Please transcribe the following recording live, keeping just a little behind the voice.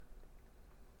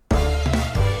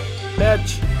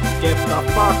bitch. Get the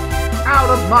fuck out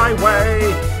of my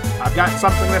way. I've got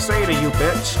something to say to you,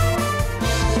 bitch.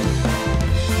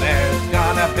 There's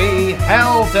gonna be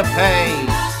hell to pay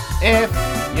if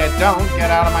you don't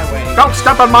get out of my way. Don't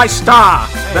step on my star.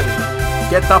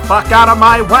 Get the fuck out of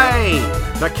my way.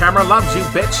 The camera loves you,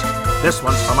 bitch. This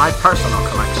one's for my personal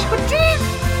collection.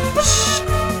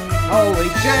 Holy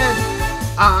shit!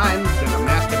 I'm gonna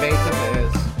masturbate to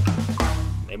this.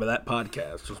 Name of that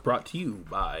podcast was brought to you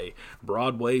by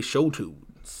Broadway Show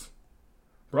Tunes.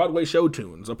 Broadway Show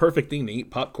Tunes, a perfect thing to eat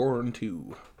popcorn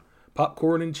to.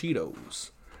 Popcorn and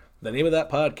Cheetos. The name of that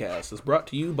podcast is brought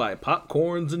to you by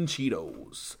Popcorns and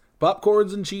Cheetos.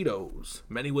 Popcorns and Cheetos.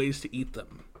 Many ways to eat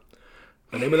them.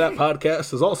 The name of that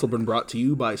podcast has also been brought to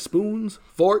you by Spoons,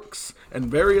 Forks, and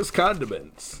Various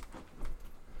Condiments.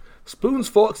 Spoons,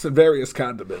 Forks, and Various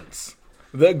Condiments.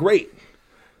 They're great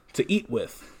to eat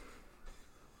with.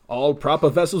 All proper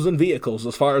vessels and vehicles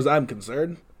as far as I'm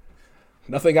concerned.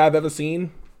 Nothing I've ever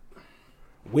seen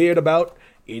weird about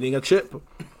eating a chip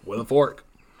with a fork.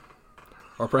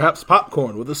 Or perhaps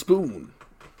popcorn with a spoon.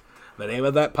 The name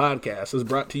of that podcast is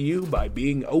brought to you by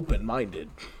Being Open-Minded.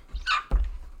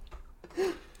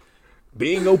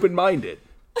 Being open-minded.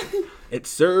 It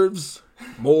serves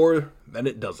more than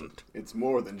it doesn't. It's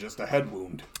more than just a head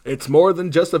wound. It's more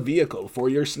than just a vehicle for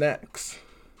your snacks.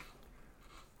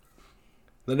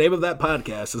 The name of that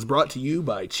podcast is brought to you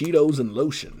by Cheetos and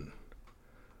Lotion.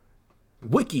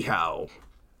 WikiHow.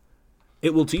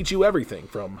 It will teach you everything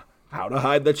from how to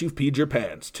hide that you've peed your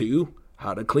pants to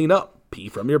how to clean up pee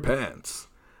from your pants.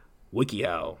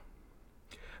 WikiHow.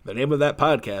 The name of that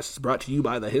podcast is brought to you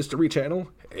by the History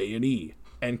Channel, A&E,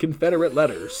 and Confederate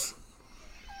Letters.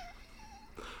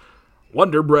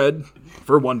 Wonder Bread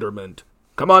for Wonderment.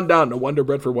 Come on down to Wonder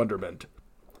Bread for Wonderment.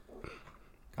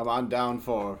 Come on down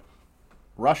for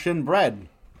Russian bread,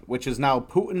 which is now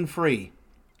Putin-free.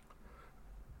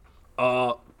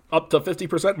 Up to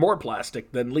 50% more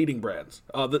plastic than leading brands.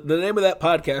 The name of that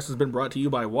podcast has been brought to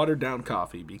you by Watered Down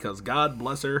Coffee, because God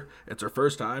bless her, it's her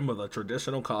first time with a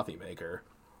traditional coffee maker.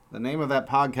 The name of that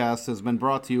podcast has been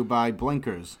brought to you by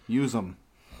Blinkers. Use them.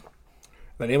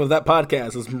 The name of that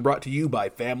podcast has been brought to you by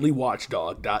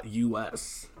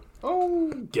FamilyWatchdog.us.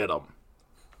 Oh, get 'em.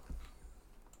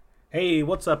 Hey,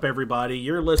 what's up, everybody?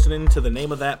 You're listening to the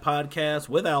name of that podcast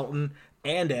with Alton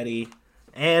and Eddie,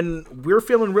 and we're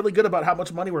feeling really good about how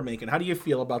much money we're making. How do you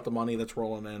feel about the money that's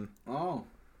rolling in? Oh.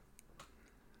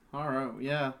 All right,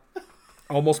 yeah.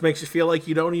 Almost makes you feel like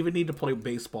you don't even need to play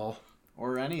baseball.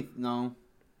 Or any... No.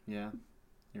 Yeah,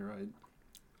 you're right.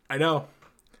 I know.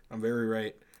 I'm very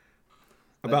right.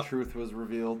 That truth was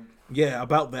revealed. Yeah,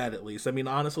 about that at least. I mean,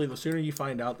 honestly, the sooner you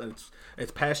find out that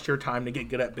it's past your time to get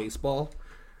good at baseball,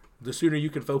 the sooner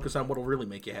you can focus on what'll really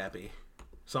make you happy.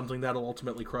 Something that'll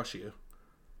ultimately crush you.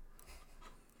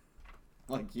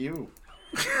 Like you.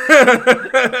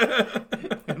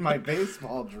 In my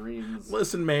baseball dreams.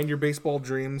 Listen, man, your baseball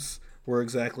dreams were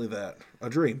exactly that. A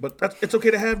dream. But it's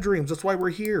okay to have dreams. That's why we're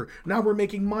here. Now we're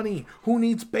making money. Who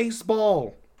needs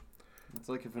baseball? It's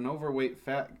like if an overweight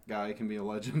fat guy can be a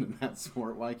legend in that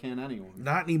sport, why can't anyone?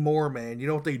 Not anymore, man. You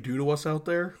know what they do to us out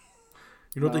there?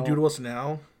 You know what they do to us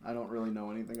now? I don't really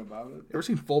know anything about it. Ever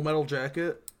seen Full Metal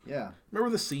Jacket? Yeah. Remember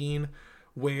the scene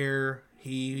where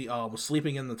he was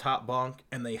sleeping in the top bunk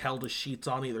and they held his sheets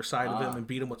on either side of him and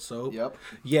beat him with soap? Yep.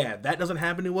 Yeah, that doesn't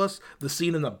happen to us. The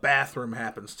scene in the bathroom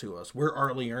happens to us. We're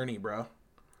Arlie Ernie, bro.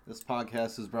 This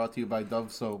podcast is brought to you by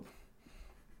Dove Soap.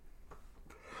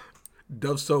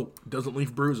 Dove soap doesn't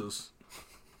leave bruises.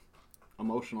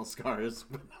 Emotional scars,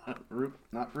 but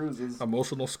not bruises.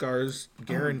 Emotional scars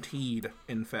guaranteed,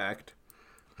 in fact.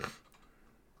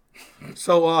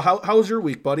 So, how was your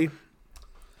week, buddy?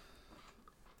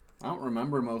 I don't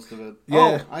remember most of it.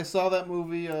 Yeah. Oh, I saw that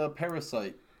movie,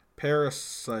 Parasite.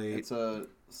 Parasite. It's a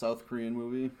South Korean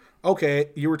movie.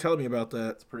 Okay, you were telling me about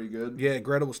that. It's pretty good. Yeah,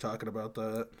 Greta was talking about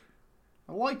that.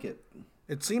 I like it.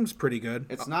 It seems pretty good.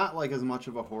 It's not like as much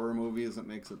of a horror movie as it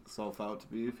makes itself out to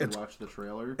be if you watch the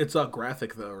trailer. It's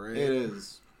graphic, though, right? It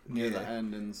is. Near the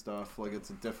end and stuff. Like, it's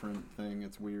a different thing.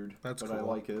 It's weird. That's but cool. I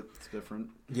like it. It's different.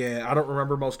 Yeah, I don't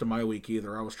remember most of my week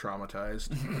either. I was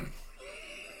traumatized.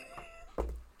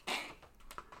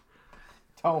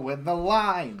 Toe in the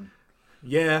line.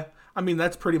 Yeah, I mean,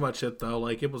 that's pretty much it, though.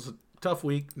 Like, it was a tough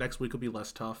week. Next week will be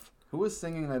less tough. Who was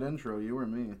singing that intro, you or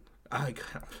me?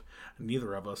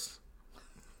 Neither of us.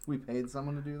 We paid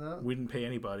someone to do that? We didn't pay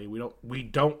anybody. We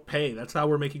don't pay. That's how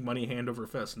we're making money hand over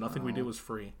fist. Nothing we do is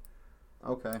free.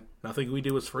 Okay. Nothing we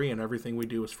do is free, and everything we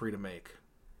do is free to make.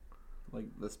 Like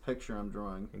this picture I'm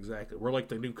drawing. Exactly. We're like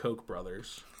the new Koch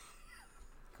brothers.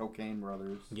 Cocaine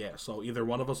Brothers. Yeah, so either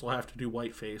one of us will have to do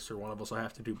whiteface or one of us will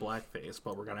have to do blackface,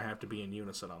 but we're going to have to be in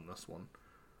unison on this one.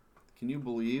 Can you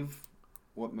believe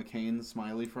what McCain's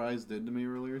smiley fries did to me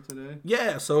earlier today?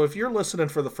 Yeah, so if you're listening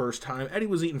for the first time, Eddie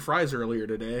was eating fries earlier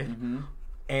today. Mm-hmm.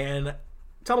 And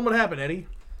tell him what happened, Eddie.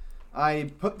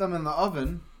 I put them in the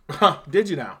oven. Did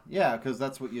you now? Yeah, because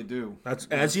that's what you do. That's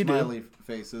With as you do. smiley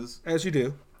faces. As you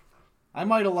do. I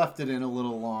might have left it in a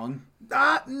little long.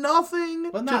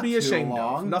 Nothing But to not be too ashamed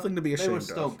long. of. Nothing to be ashamed They were of.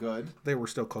 still good. They were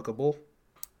still cookable.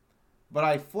 But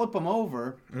I flip them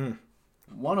over.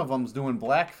 One of them's doing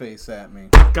blackface at me.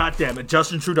 God damn it.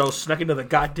 Justin Trudeau snuck into the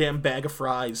goddamn bag of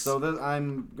fries. So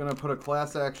I'm going to put a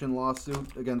class action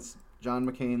lawsuit against John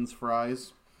McCain's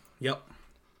fries. Yep.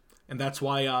 And that's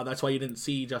why you didn't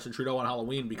see Justin Trudeau on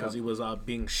Halloween, because he was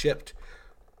being shipped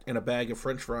in a bag of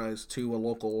French fries to a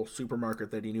local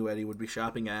supermarket that he knew Eddie would be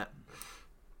shopping at.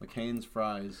 McCain's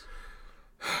fries.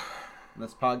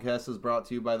 This podcast is brought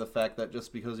to you by the fact that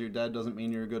just because you're dead doesn't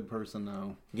mean you're a good person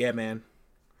now. Yeah, man.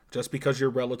 Just because you're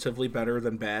relatively better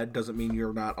than bad doesn't mean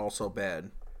you're not also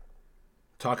bad.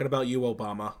 Talking about you,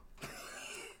 Obama.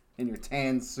 In your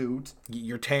tan suit.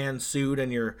 Your tan suit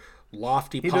and your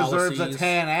lofty He policies. deserves a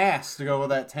tan ass to go with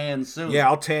that tan suit. Yeah,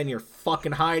 I'll tan your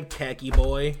fucking hide, khaki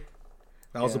boy.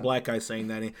 That was a Yeah. black guy saying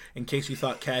that. In case you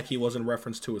thought khaki was in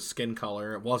reference to his skin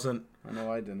color, it wasn't. I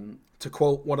know I didn't. To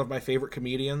quote one of my favorite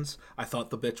comedians, I thought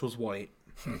the bitch was white.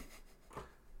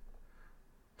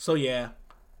 So yeah,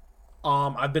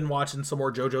 I've been watching some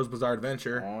more JoJo's Bizarre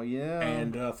Adventure. Oh, yeah.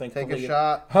 And thankfully, Take a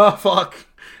shot. Oh fuck,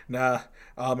 nah,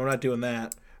 I'm not doing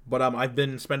that. But I've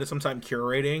been spending some time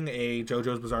curating a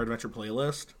JoJo's Bizarre Adventure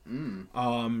playlist.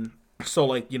 So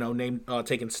like,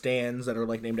 taking stands that are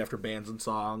like named after bands and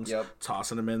songs, Yep.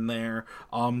 tossing them in there.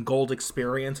 Gold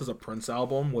Experience is a Prince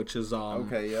album, which is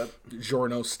Okay, yep.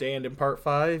 Giorno's Stand in Part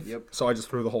 5. Yep. So I just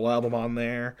threw the whole album on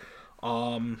there.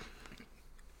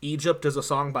 Egypt is a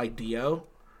song by Dio,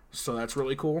 so that's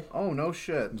really cool. Oh, no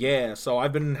shit. Yeah, so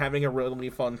I've been having a really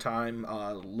fun time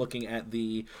looking at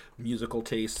the musical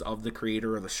tastes of the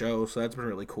creator of the show, so that's been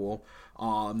really cool.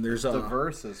 There's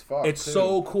Diverse as fuck, It's too.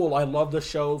 so cool. I love the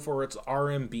show for its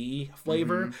R&B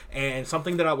flavor, and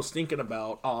something that I was thinking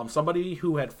about, somebody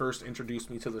who had first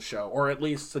introduced me to the show, or at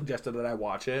least suggested that I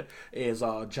watch it, is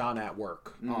John at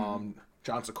Work, John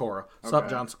Sikora. What's up,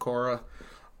 Okay. John Sikora?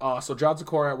 So John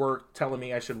Sikora at Work telling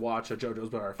me I should watch a JoJo's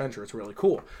Bizarre Adventure. It's really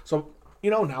cool. So,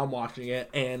 now I'm watching it,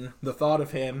 and the thought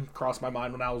of him crossed my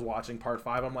mind when I was watching Part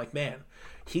 5. I'm like, man,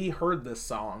 he heard this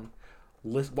song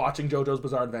watching JoJo's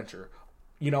Bizarre Adventure,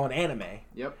 an anime.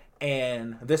 Yep.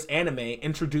 And this anime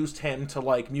introduced him to,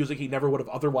 like, music he never would have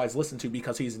otherwise listened to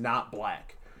because he's not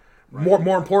black. Right.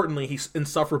 More importantly, he's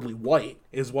insufferably white,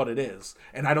 is what it is.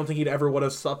 And I don't think he'd ever would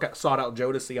have sought out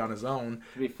Jodeci on his own.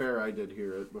 To be fair, I did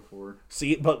hear it before.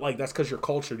 See, but, like, that's because you're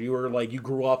cultured. You were, like, you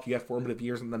grew up, you had formative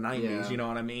years in the 90s, Yeah. you know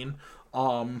what I mean?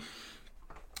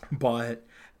 But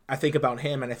I think about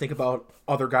him, and I think about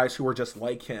other guys who are just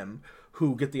like him,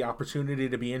 who get the opportunity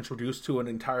to be introduced to an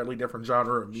entirely different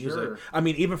genre of music. Sure. I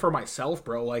mean, even for myself,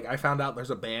 bro, like, I found out there's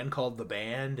a band called The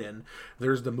Band, and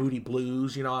there's the Moody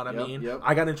Blues, you know what I mean? Yep.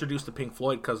 I got introduced to Pink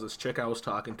Floyd because this chick I was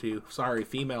talking to,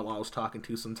 female I was talking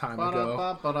to some time ago.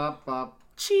 Ba-da-ba-ba-da-ba.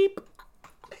 Cheap.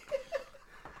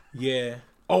 Yeah.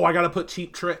 Oh, I gotta put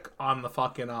Cheap Trick on the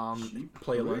fucking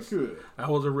playlist. Trick. That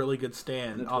was a really good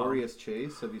stand. Notorious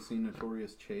Chase. Have you seen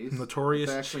Notorious Chase? Notorious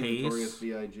It's actually Chase? Notorious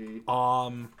B.I.G.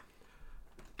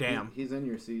 Damn. He's in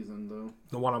your season though.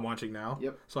 The one I'm watching now?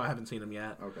 Yep. So I haven't seen him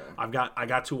yet. Okay. I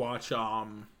got to watch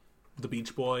the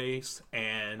Beach Boys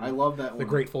and I love that one. the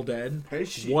Grateful Dead.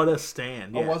 Pesci. What a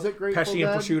stand. Oh, Yeah. was it Grateful Pesci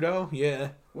Dead? and Prosciutto? Yeah.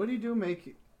 What do you do?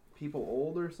 Make people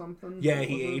old or something? Yeah, What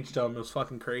he was it? aged them. It was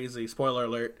fucking crazy. Spoiler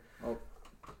alert. Oh,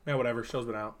 Yeah, whatever. Show's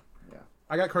been out. yeah.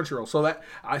 I got Crunchyroll.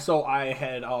 So I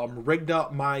had rigged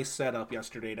up my setup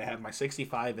yesterday to have my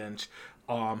 65-inch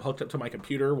hooked up to my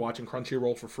computer, watching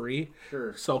Crunchyroll for free.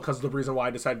 Sure. So, because the reason why I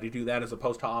decided to do that as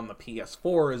opposed to on the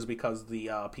PS4 is because the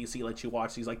PC lets you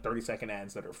watch these like 30-second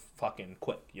ads that are fucking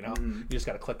quick. You know, you just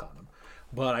got to click on them.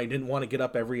 But I didn't want to get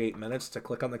up every 8 minutes to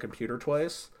click on the computer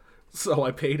twice. So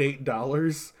I paid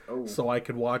 $8 so I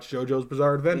could watch JoJo's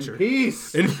Bizarre Adventure.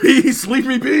 Peace. In peace, leave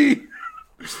me be.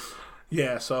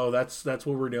 Yeah, so that's what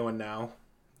we're doing now.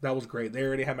 That was great. They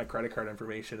already had my credit card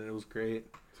information, and it was great.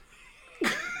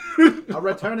 A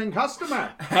returning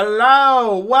customer.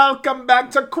 Hello, welcome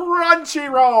back to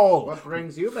Crunchyroll. What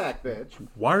brings you back, bitch?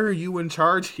 Why are you in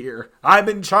charge here? I'm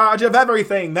in charge of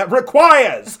everything that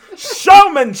requires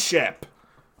showmanship.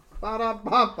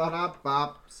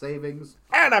 Ba-da-ba-ba-da-bop. Savings.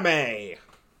 Anime.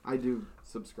 I do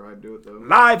subscribe to it though.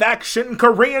 Live action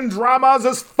Korean dramas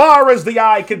as far as the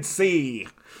eye can see.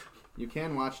 You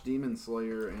can watch Demon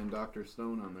Slayer and Dr.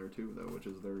 Stone on there too, though, which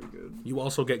is very good. You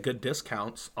also get good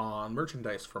discounts on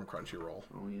merchandise from Crunchyroll.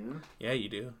 Oh, yeah? Yeah, you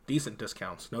do. Decent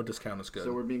discounts. No discount is good.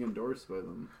 So we're being endorsed by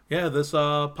them. Yeah, this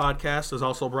podcast is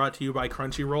also brought to you by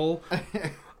Crunchyroll.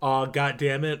 God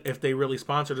damn it, if they really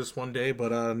sponsored us one day,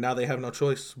 but now they have no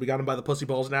choice. We got them by the pussy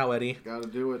balls now, Eddie. Gotta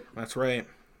do it. That's right.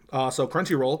 So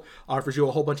Crunchyroll offers you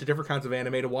a whole bunch of different kinds of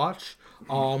anime to watch.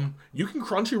 You can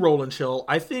Crunchyroll and chill.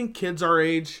 I think kids our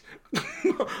age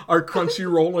are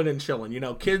Crunchyrolling and chilling. You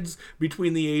know, kids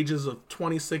between the ages of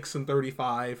 26 and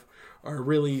 35 are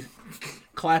really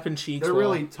clapping cheeks. They're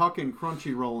really tucking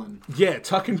Crunchyrolling. Yeah,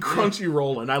 tucking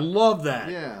Crunchyrolling. I love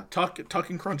that. Yeah.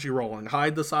 Tucking Crunchyrolling.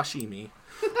 Hide the sashimi.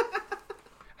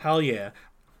 Hell yeah.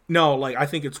 No, like, I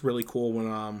think it's really cool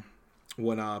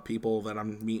when people that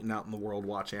I'm meeting out in the world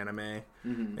watch anime.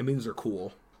 Mm-hmm. It means they're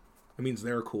cool. It means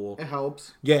they're cool. It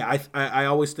helps. Yeah, I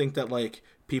always think that, like,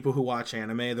 people who watch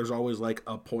anime, there's always, like,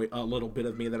 a little bit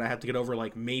of me that I have to get over,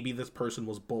 like, maybe this person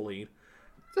was bullied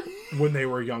when they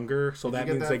were younger, so that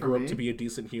means they grew up to be a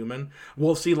decent human.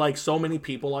 Well, see, like, so many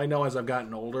people I know as I've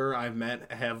gotten older, I've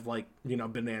met, have, like, you know,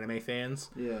 been anime fans.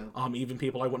 Yeah. Even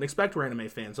people I wouldn't expect were anime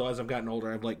fans. So as I've gotten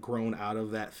older, I've, like, grown out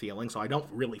of that feeling. So I don't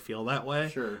really feel that way.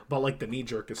 Sure. But, like, the knee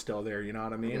jerk is still there, you know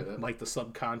what I mean? Like, the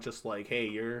subconscious, like, hey,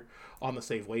 you're on the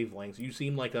same wavelengths. You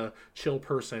seem like a chill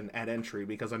person at entry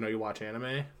because I know you watch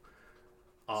anime.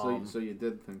 So you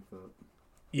did think that.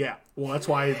 Yeah. Well, that's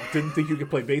why I didn't think you could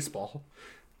play baseball.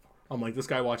 I'm like, this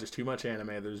guy watches too much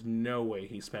anime. There's no way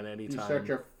he spent any time. He's such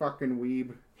a fucking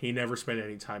weeb. He never spent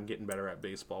any time getting better at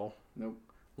baseball. Nope.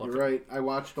 You're right. I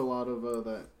watched a lot of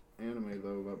that anime,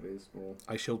 though, about baseball.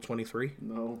 Ice Shield 23?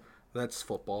 No. That's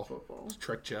football. Football.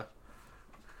 Tricked you.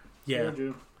 Yeah.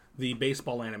 The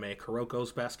baseball anime,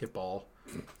 Kuroko's Basketball.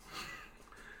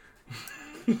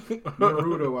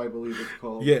 Naruto, I believe it's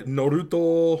called. Yeah,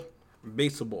 Naruto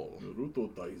Baseball. Naruto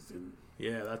Taisen.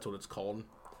 Yeah, that's what it's called.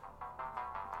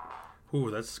 Ooh,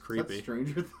 that's creepy. That's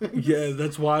Stranger Things. Yeah,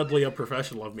 that's wildly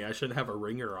unprofessional of me. I shouldn't have a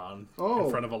ringer on in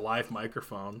front of a live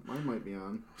microphone. Mine might be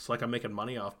on. It's like I'm making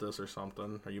money off this or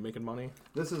something. Are you making money?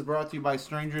 This is brought to you by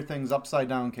Stranger Things Upside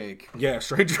Down Cake. Yeah,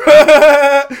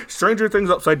 Stranger Things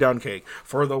Upside Down Cake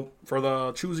for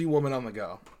the choosy woman on the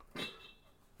go.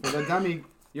 For the dummy.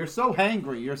 You're so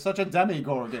hangry. You're such a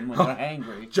demigorgon when you're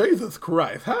hangry. Jesus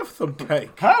Christ, have some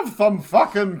cake. Have some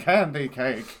fucking candy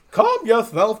cake. Calm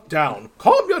yourself down.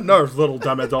 Calm your nerves, little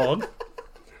demidog.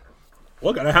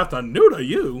 We're gonna have to neuter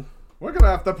you. We're gonna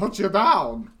have to put you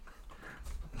down.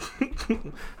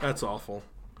 That's awful.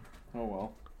 Oh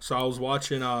well. So I was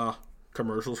watching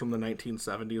commercials from the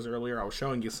 1970s earlier. I was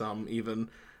showing you some even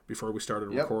before we started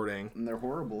recording. And they're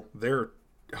horrible. They're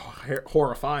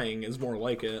horrifying is more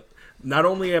like it. Not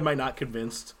only am I not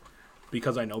convinced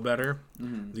because I know better,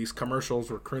 these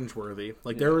commercials were cringeworthy.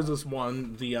 Like there was this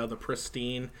one, the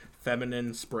Pristine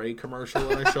feminine spray commercial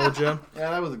that I showed you.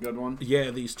 Yeah, that was a good one. Yeah,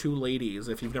 these two ladies,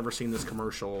 if you've never seen this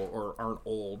commercial or aren't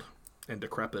old and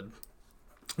decrepit,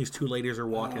 these two ladies are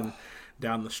walking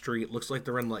down the street. Looks like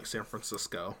they're in like San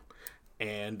Francisco.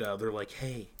 And they're like,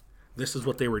 hey, this is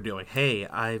what they were doing. Hey,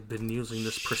 I've been using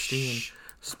this Pristine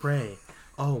spray.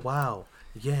 Oh, wow.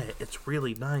 Yeah, it's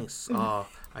really nice.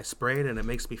 I sprayed and it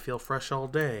makes me feel fresh all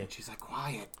day. She's like,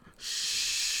 quiet.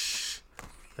 Shh.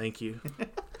 Thank you.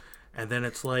 And then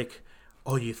it's like,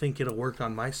 oh, you think it'll work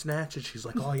on my snatch? And she's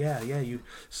like, oh, yeah.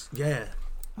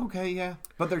 Okay, yeah.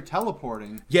 But they're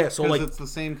teleporting. Yeah, so like... it's the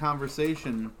same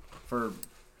conversation for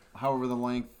however the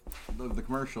length of the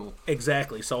commercial.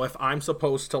 Exactly. So if I'm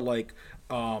supposed to, like,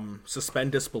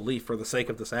 suspend disbelief for the sake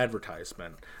of this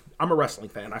advertisement... I'm a wrestling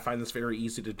fan. I find this very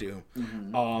easy to do.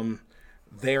 Mm-hmm.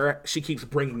 She keeps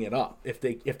bringing it up. If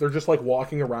they're just like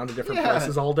walking around to different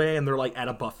places all day and they're like at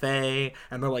a buffet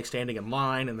and they're like standing in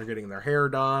line and they're getting their hair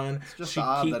done. It's just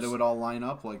odd that it would all line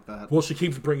up like that. Well, she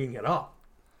keeps bringing it up.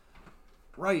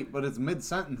 Right, but it's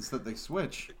mid-sentence that they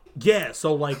switch. Yeah,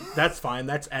 so like that's fine.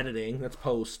 That's editing. That's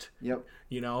post. Yep.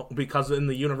 You know, because in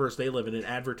the universe they live in, an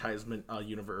advertisement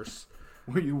universe.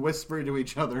 Where you whisper to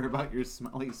each other about your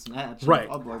smelly snatch in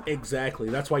public. Exactly.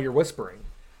 That's why you're whispering.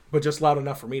 But just loud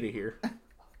enough for me to hear.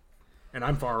 And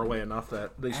I'm far away enough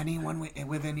that... Anyone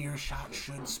within earshot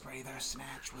should spray their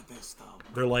snatch with this, though.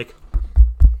 They're like,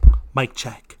 mic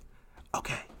check.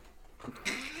 Okay.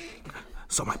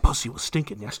 So my pussy was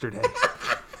stinking yesterday.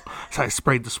 So I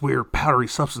sprayed this weird powdery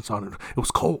substance on it. It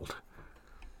was cold.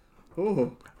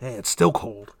 Oh. Yeah, it's still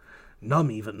cold.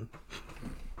 Numb even.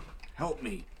 Help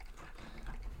me.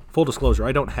 Full disclosure,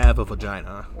 I don't have a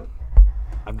vagina.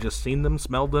 I've just seen them,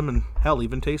 smelled them, and hell,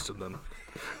 even tasted them.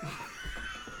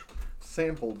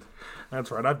 Sampled.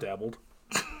 That's right, I've dabbled.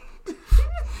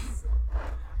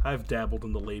 I've dabbled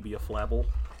in the labia flabble.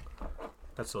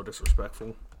 That's so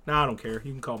disrespectful. Nah, I don't care.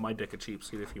 You can call my dick a cheap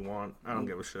seat if you want. I don't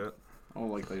give a shit. Oh,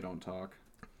 like they don't talk.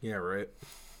 Yeah, right.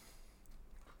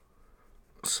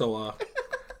 So,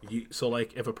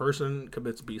 like, if a person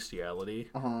commits bestiality,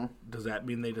 does that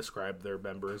mean they describe their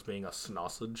member as being a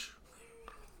sausage?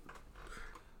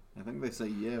 I think they say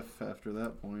yif after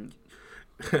that point.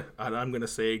 I'm going to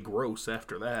say gross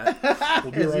after that.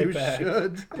 We'll be right back.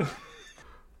 Should.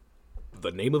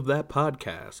 The name of that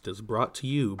podcast is brought to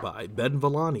you by Ben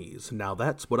Villani's Now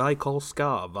That's What I Call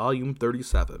Ska, Volume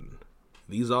 37.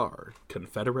 These are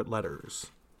Confederate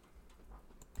letters.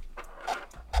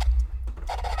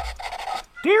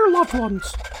 Dear loved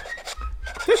ones,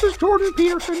 this is Jordan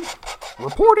Peterson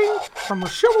reporting from the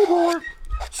Civil War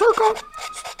circa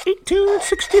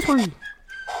 1863.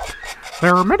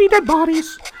 There are many dead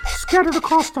bodies scattered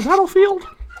across the battlefield,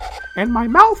 and my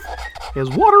mouth is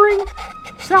watering,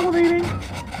 salivating,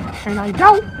 and I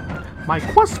doubt my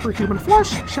quest for human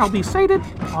flesh shall be sated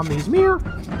on these mere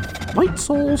white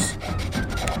souls.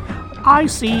 I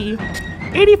see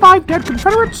 85 dead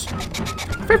Confederates,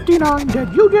 59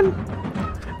 dead Union,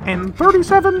 and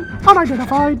 37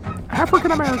 unidentified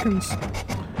African Americans.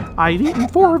 I've eaten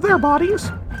 4 of their bodies,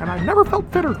 and I've never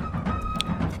felt fitter.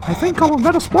 I think I'll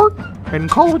invent a sport and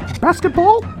call it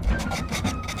basketball,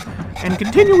 and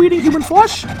continue eating human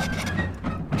flesh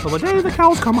until the day the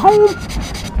cows come home,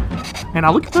 and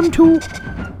I'll eat them too.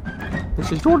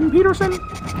 This is Jordan Peterson,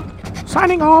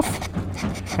 signing off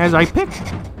as I pick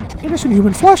innocent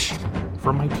human flesh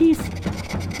from my teeth.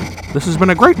 This has been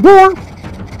a great war,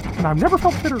 and I've never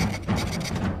felt fitter.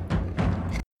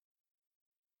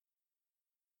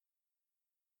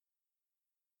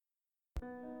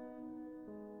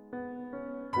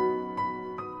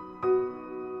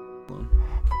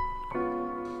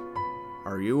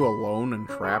 Are you alone and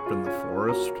trapped in the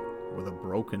forest with a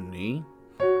broken knee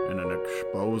and an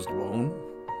exposed bone?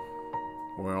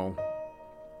 Well,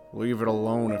 leave it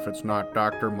alone if it's not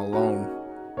Dr. Malone.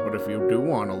 But if you do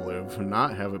want to live and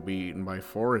not have it be eaten by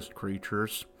forest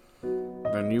creatures,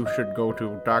 then you should go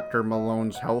to Dr.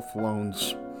 Malone's Health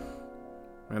Loans.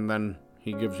 And then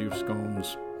he gives you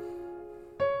scones.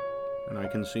 And I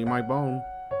can see my bone.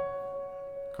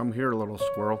 Come here, little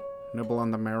squirrel. Nibble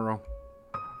on the marrow.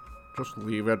 Just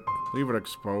leave it. Leave it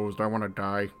exposed. I want to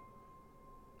die.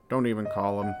 Don't even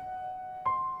call him.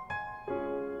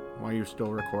 Why are you still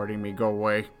recording me? Go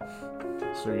away.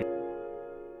 See.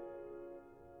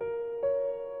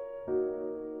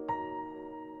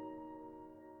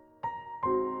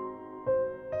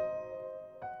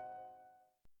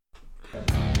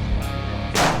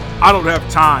 I don't have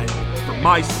time for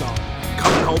my son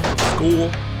coming home from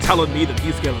school telling me that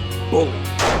he's getting bullied.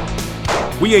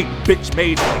 We ain't bitch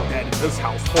made like that in this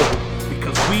household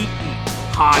because we eat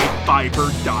high-fiber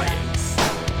diets.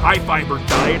 High-fiber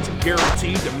diets are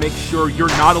guaranteed to make sure you're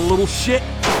not a little shit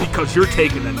because you're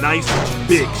taking a nice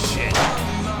big shit.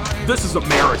 This is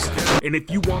America, and if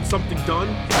you want something done,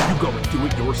 you go and do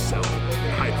it yourself.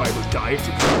 High-fiber diets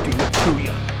are gonna do it to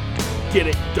you. Get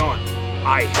it done.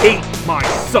 I hate my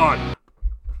son.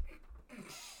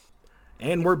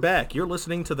 And we're back. You're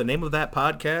listening to the name of that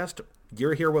podcast.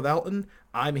 You're here with Elton.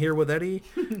 I'm here with Eddie.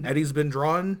 Eddie's been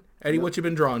drawing. Eddie, what you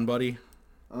been drawing, buddy?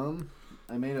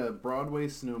 I made a Broadway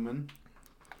snowman,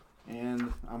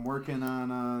 and I'm working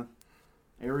on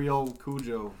Ariel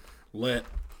Cujo Lit.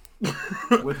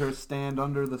 with her stand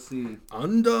under the sea.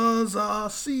 Under the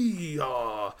sea.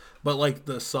 But like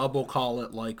the sub will call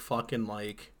it like fucking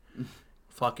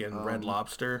Red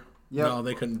Lobster. Yep. No,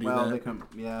 they couldn't do well, that. They couldn't.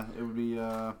 Yeah, it would be.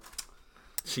 Her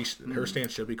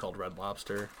stand should be called Red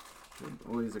Lobster.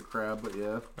 Well, he's a crab, but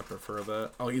yeah. I prefer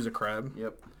that. Oh, he's a crab?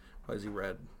 Yep. Why is he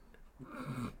red?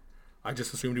 I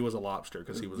just assumed he was a lobster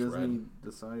because he was Disney red.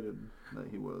 decided that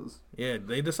he was. Yeah,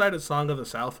 they decided Song of the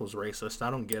South was racist.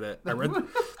 I don't get it.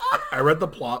 I read the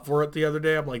plot for it the other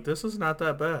day. I'm like, this is not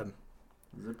that bad.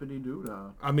 Zippity doo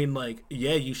dah. I mean, like,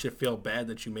 yeah, you should feel bad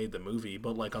that you made the movie,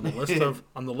 but like on the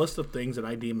list of things that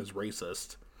I deem as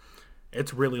racist,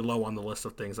 it's really low on the list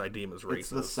of things I deem as racist. It's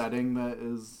the setting that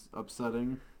is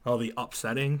upsetting. Oh, the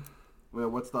upsetting? Well,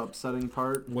 what's the upsetting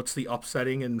part? What's the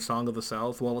upsetting in Song of the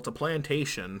South? Well, it's a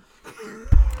plantation.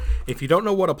 If you don't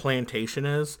know what a plantation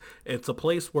is, it's a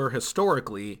place where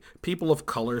historically people of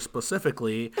color,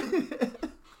 specifically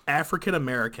African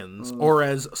Americans, or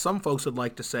as some folks would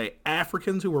like to say,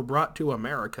 Africans who were brought to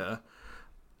America.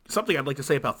 Something I'd like to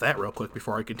say about that real quick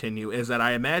before I continue is that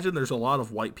I imagine there's a lot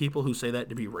of white people who say that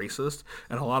to be racist,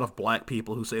 and a lot of black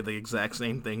people who say the exact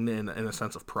same thing in a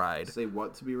sense of pride. Say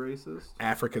what to be racist?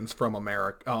 Africans from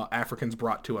America, Africans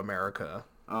brought to America.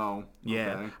 Oh. Yeah,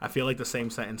 Okay. I feel like the same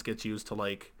sentence gets used to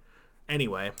like.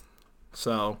 Anyway,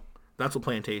 so that's what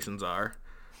plantations are.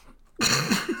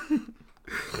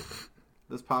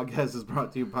 This podcast is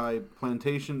brought to you by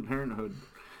Plantation Parenthood.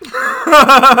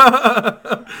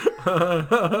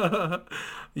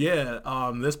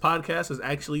 Yeah, this podcast is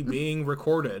actually being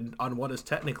recorded on what is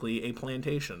technically a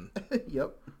plantation.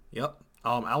 Yep. Yep.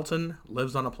 Alton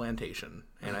lives on a plantation,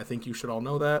 and I think you should all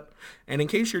know that. And in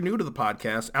case you're new to the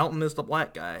podcast, Alton is the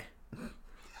black guy,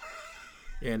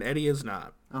 and Eddie is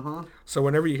not. Uh-huh. So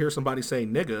whenever you hear somebody say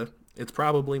nigga, it's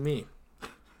probably me.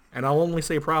 And I'll only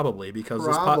say probably because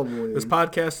Probably. this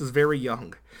podcast is very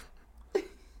young.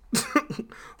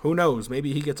 Who knows?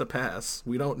 Maybe he gets a pass.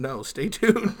 We don't know. Stay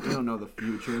tuned. You don't know the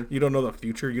future. You don't know the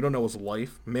future. You don't know his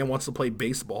life. Man wants to play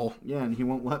baseball. Yeah, and he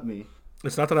won't let me.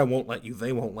 It's not that I won't let you.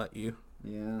 They won't let you.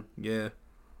 Yeah. Yeah.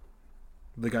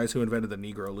 The guys who invented the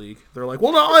Negro League. They're like,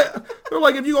 well, no. They're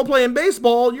like, if you go play in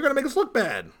baseball, you're going to make us look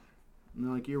bad. And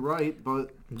they're like, you're right,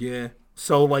 but... Yeah.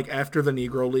 So, like, after the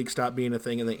Negro League stopped being a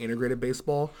thing and they integrated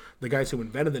baseball, the guys who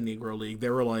invented the Negro League, they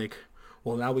were like,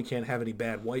 well, now we can't have any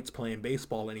bad whites playing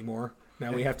baseball anymore.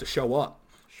 Now we have to show up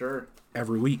Sure.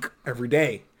 every week, every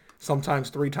day, sometimes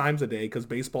 3 times a day because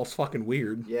baseball's fucking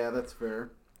weird. Yeah, that's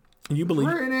fair. Can you believe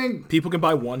We're inning! people can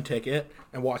buy 1 ticket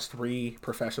and watch 3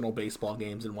 professional baseball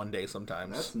games in one day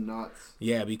sometimes? That's nuts.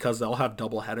 Yeah, because they'll have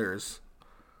double headers.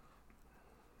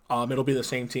 It'll be the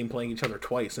same team playing each other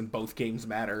twice, and both games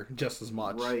matter just as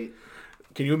much. Right.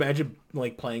 Can you imagine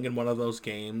like playing in one of those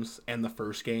games and the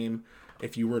first game,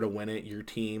 if you were to win it, your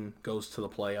team goes to the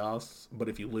playoffs, but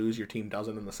if you lose, your team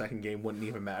doesn't, and the second game wouldn't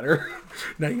even matter?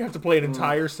 Now you have to play an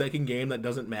entire second game that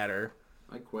doesn't matter.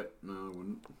 I quit. No, I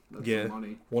wouldn't. That's Yeah. the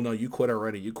money. Well, no, you quit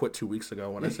already. You quit 2 weeks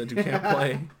ago when I said you can't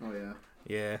play. Oh, yeah.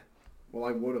 Yeah. Well,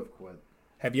 I would have quit.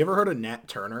 Have you ever heard of Nat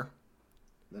Turner?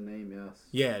 The name, yes.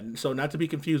 Yeah, so not to be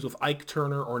confused with Ike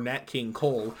Turner or Nat King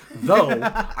Cole, though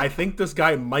I think this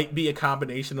guy might be a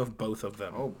combination of both of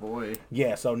them. Oh, boy.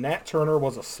 Yeah, so Nat Turner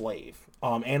was a slave,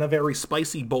 and a very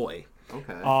spicy boy.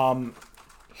 Okay.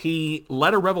 He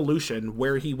led a revolution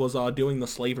where he was doing the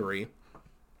slavery.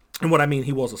 And what I mean,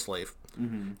 he was a slave.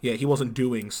 Mm-hmm. Yeah, he wasn't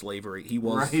doing slavery. He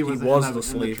was, Right, he was the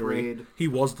slavery. trade. He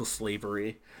was the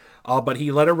slavery. But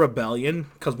he led a rebellion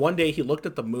because one day he looked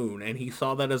at the moon and he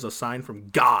saw that as a sign from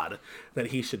God that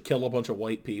he should kill a bunch of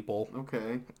white people.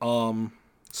 Okay.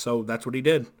 So that's what he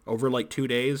did. Over like 2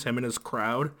 days, him and his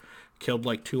crowd killed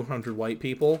like 200 white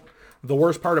people. The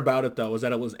worst part about it, though, is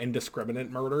that it was indiscriminate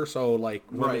murder. So like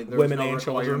Right. There women was no and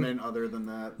children. requirement other than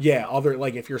that. Yeah,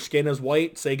 like if your skin is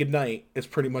white, say goodnight. It's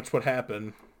pretty much what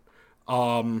happened. You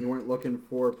weren't looking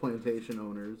for plantation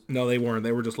owners. No, they weren't.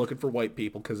 They were just looking for white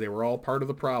people because they were all part of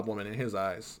the problem, and in his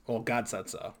eyes, well, God said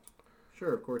so,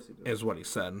 Sure, of course he did. is what he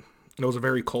said. It was a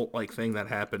very cult-like thing that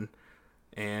happened,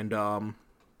 and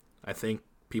I think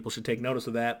people should take notice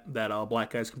of that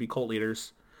black guys can be cult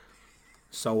leaders.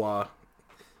 So,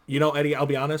 Eddie, I'll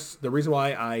be honest, the reason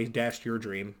why I dashed your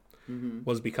dream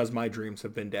was because my dreams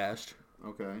have been dashed.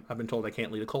 Okay. I've been told I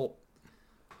can't lead a cult.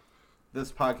 This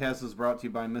podcast is brought to you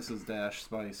by Mrs. Dash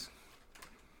Spice.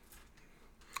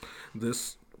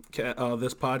 This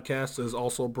podcast is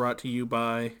also brought to you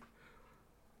by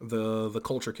the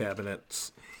culture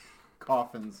cabinets.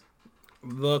 Coffins.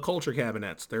 The culture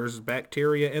cabinets. There's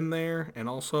bacteria in there and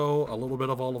also a little bit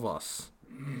of all of us.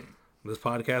 This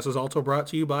podcast is also brought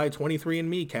to you by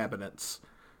 23andMe cabinets.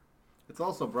 It's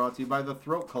also brought to you by the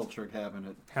Throat Culture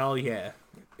Cabinet. Hell yeah.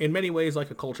 In many ways like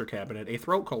a culture cabinet, a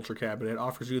throat culture cabinet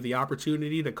offers you the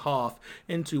opportunity to cough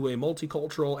into a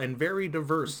multicultural and very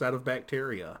diverse set of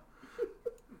bacteria.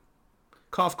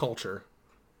 Cough culture.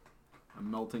 A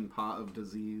melting pot of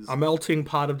disease. A melting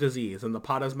pot of disease, and the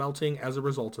pot is melting as a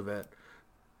result of it.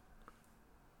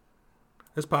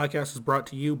 This podcast is brought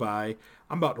to you by,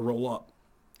 I'm about to roll up.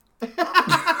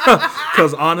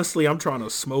 Because honestly, I'm trying to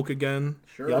smoke again.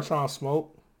 Sure. Y'all trying to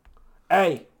smoke?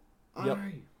 Hey. Yo.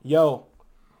 Alright. Yo.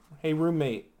 Hey,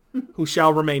 roommate. Who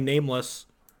shall remain nameless.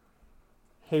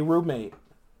 Hey, roommate.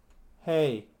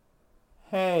 Hey.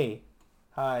 Hey.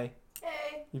 Hi.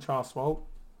 Hey. You trying to smoke?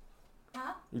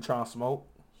 Huh? You trying to smoke?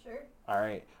 Sure. All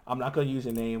right. I'm not going to use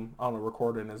your name on the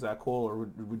recording. Is that cool, or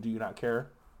do you not care?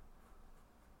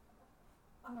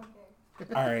 I don't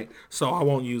care. All right. So I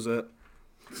won't use it.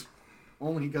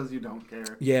 Only because you don't care.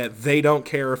 Yeah, they don't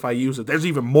care if I use it. There's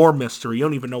even more mystery. You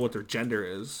don't even know what their gender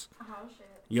is. Oh, shit.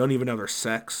 You don't even know their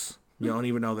sex. You don't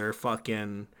even know their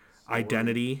fucking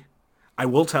identity. I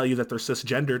will tell you that they're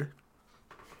cisgendered.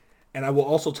 And I will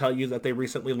also tell you that they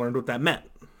recently learned what that meant.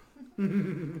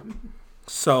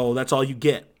 So that's all you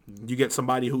get. You get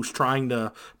somebody who's trying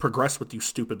to progress with you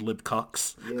stupid lib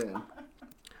cucks. Yeah.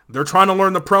 They're trying to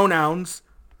learn the pronouns.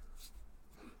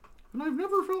 And I've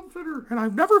never felt fitter. And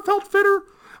I've never felt fitter.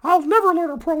 I'll never learn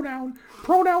a pronoun.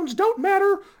 Pronouns don't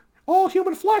matter. All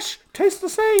human flesh tastes the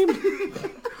same.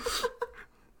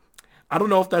 I don't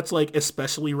know if that's, like,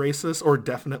 especially racist or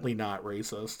definitely not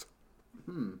racist.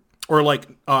 Or, like,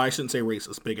 I shouldn't say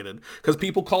racist, bigoted. Because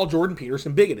people call Jordan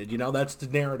Peterson bigoted, you know? That's the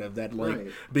narrative that, like,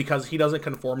 Right. because he doesn't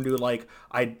conform to, like,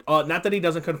 not that he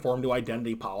doesn't conform to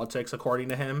identity politics, according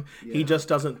to him. He just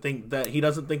doesn't think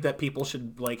that people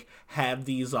should, like, have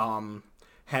these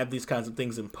kinds of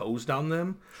things imposed on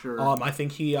them. Sure. I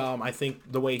think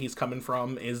the way he's coming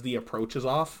from is the approach is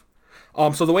off.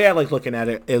 So the way I like looking at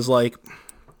it is, like,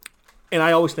 and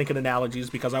I always think in analogies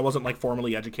because I wasn't, like,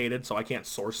 formally educated, so I can't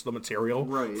source the material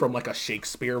Right. from, like, a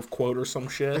Shakespeare quote or some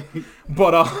shit.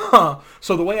 But,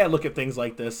 so the way I look at things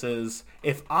like this is,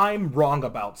 if I'm wrong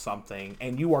about something,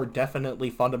 and you are definitely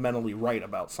fundamentally right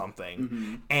about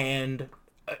something, and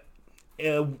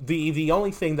the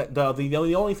only thing that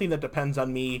the only thing that depends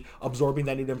on me absorbing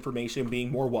that new information,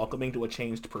 being more welcoming to a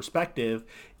changed perspective,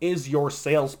 is your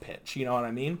sales pitch. You know what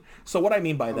I mean? So what I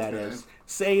mean by that is,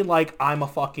 say, like, I'm a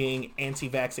fucking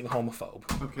anti-vaxxing homophobe.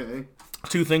 Okay.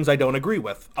 Two things I don't agree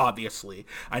with, obviously.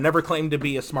 I never claimed to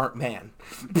be a smart man.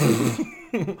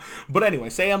 But anyway,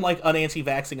 say I'm, like, an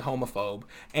anti-vaxxing homophobe,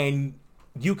 and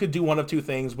you could do one of two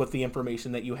things with the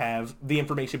information that you have, the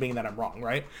information being that I'm wrong,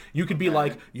 right? You could be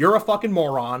like, you're a fucking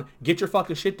moron, get your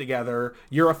fucking shit together,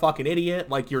 you're a fucking idiot,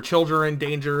 like, your children are in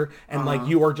danger, and, like,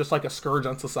 you are just, like, a scourge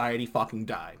on society, fucking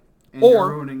die. And you're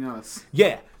ruining us.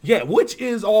 Yeah, which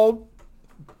is all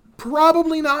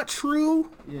probably not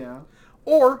true. Yeah.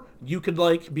 Or you could,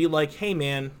 like, be like, hey,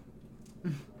 man,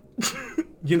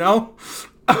 you know?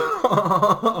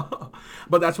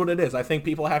 But that's what it is. I think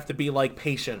people have to be, like,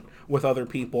 patient with other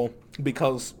people,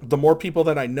 because the more people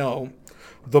that I know,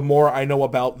 the more I know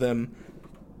about them,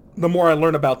 the more I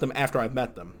learn about them after I've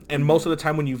met them. And most of the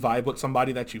time when you vibe with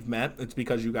somebody that you've met, it's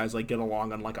because you guys, like, get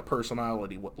along on, like, a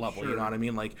personality level, you know what I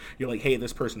mean? Like, you're like, hey,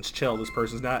 this person's chill, this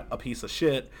person's not a piece of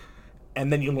shit.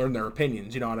 And then you learn their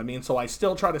opinions, you know what I mean? So I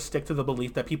still try to stick to the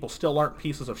belief that people still aren't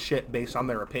pieces of shit based on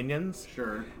their opinions.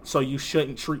 Sure. So you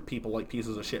shouldn't treat people like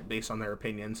pieces of shit based on their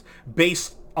opinions.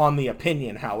 Based on the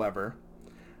opinion, however,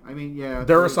 I mean, yeah.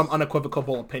 there are some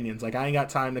unequivocal opinions. Like, I ain't got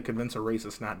time to convince a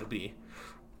racist not to be.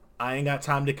 I ain't got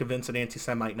time to convince an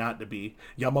anti-Semite not to be.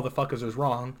 Y'all motherfuckers is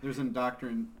wrong. There's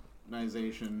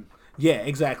indoctrination. Yeah,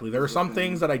 exactly. There are some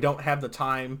things that I don't have the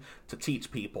time to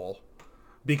teach people,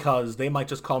 because they might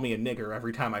just call me a nigger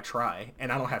every time I try,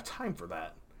 and I don't have time for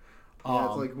that. Yeah,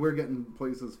 it's like we're getting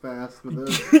places fast with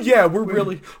this. Yeah, we're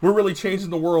really changing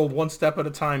the world one step at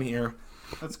a time here.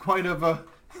 That's quite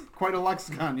a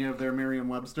lexicon you have there,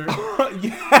 Merriam-Webster.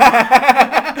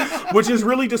 Which is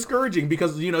really discouraging,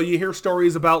 because, you know, you hear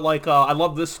stories about, like, I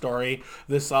love this story.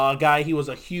 This guy, he was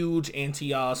a huge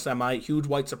anti-Semite, huge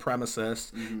white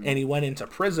supremacist, and he went into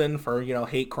prison for, you know,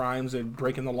 hate crimes and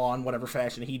breaking the law in whatever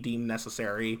fashion he deemed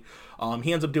necessary.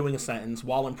 He ends up doing a sentence.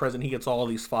 While in prison, he gets all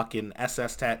these fucking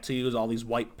SS tattoos, all these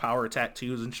white power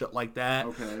tattoos and shit like that.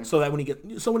 Okay. So that when he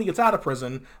gets out of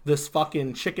prison, this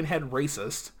fucking chicken head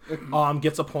racist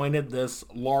gets appointed this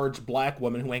large black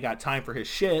woman who ain't got time for his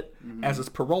shit as his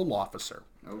parole officer.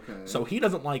 Okay. So he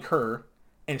doesn't like her,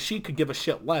 and she could give a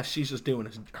shit less. She's just doing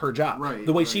her job. Right,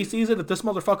 the way she sees it, if this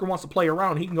motherfucker wants to play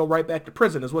around, he can go right back to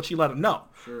prison, is what she let him know.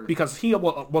 Sure. Because he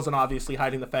wasn't obviously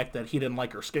hiding the fact that he didn't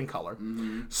like her skin color.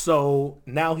 So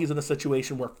now he's in a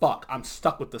situation where, fuck, I'm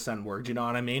stuck with this N-word, you know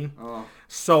what I mean? Oh.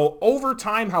 So over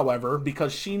time, however,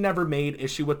 because she never made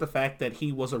issue with the fact that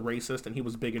he was a racist and he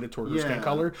was bigoted toward her skin Yeah.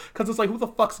 color, because it's like, who the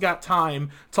fuck's got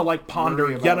time to, like, ponder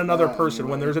Worry yet about another that person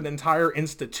when anyway. there's an entire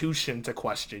institution to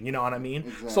question, you know what I mean? So,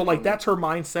 Exactly. like, that's her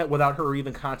mindset without her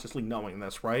even consciously knowing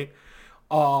this, right?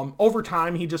 Over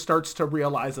time, he just starts to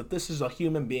realize that this is a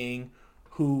human being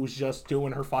who's just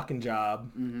doing her fucking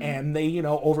job, and they, you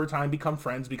know, over time become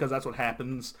friends, because that's what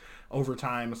happens over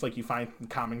time. It's like you find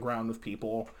common ground with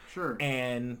people. Sure.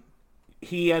 And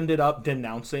he ended up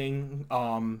denouncing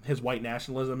his white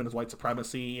nationalism and his white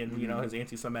supremacy and, you know, his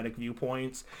anti-Semitic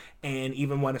viewpoints, and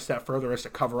even went a step further as to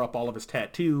cover up all of his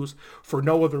tattoos for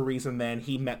no other reason than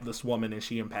he met this woman and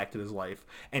she impacted his life.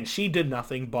 And she did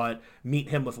nothing but meet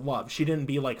him with love. She didn't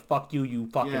be like, fuck you, you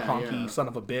fucking Yeah, honky yeah. son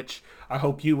of a bitch. I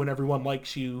hope you and everyone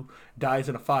likes you dies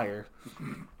in a fire.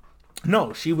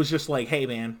 No, she was just like, hey,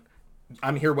 man,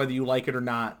 I'm here whether you like it or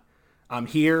not. I'm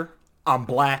here. I'm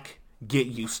black. Get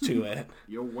used to it.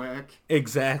 You're whack.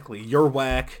 Exactly. You're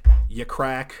whack. You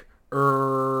crack.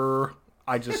 I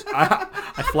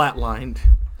flatlined.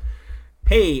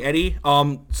 Hey, Eddie.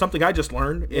 Something I just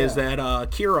learned is that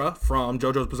Kira from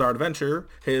JoJo's Bizarre Adventure,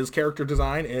 his character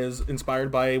design is inspired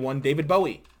by one David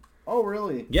Bowie. Oh,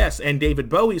 really? Yes, and David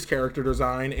Bowie's character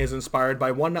design is inspired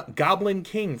by one Goblin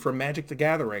King from Magic the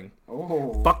Gathering.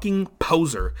 Oh. Fucking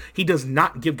poser. He does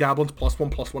not give goblins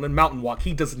 +1/+1 in Mountain Walk.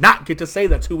 He does not get to say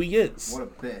that's who he is. What a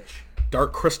bitch.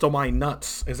 Dark Crystal Mine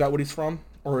Nuts. Is that what he's from?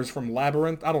 Or is from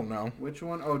Labyrinth? I don't know. Which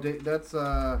one? Oh, that's,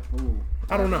 I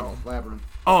don't know. Labyrinth.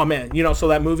 Oh, man. So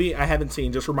that movie I haven't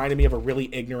seen just reminded me of a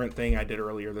really ignorant thing I did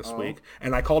earlier this week.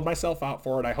 And I called myself out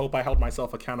for it. I hope I held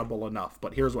myself accountable enough.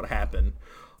 But here's what happened.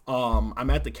 I'm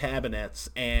at the cabinets,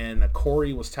 and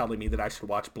Corey was telling me that I should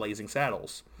watch Blazing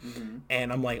Saddles. Mm-hmm.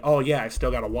 And I'm like, oh, yeah, I still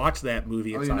got to watch that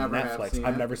movie. It's on Netflix.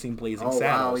 I've never seen Blazing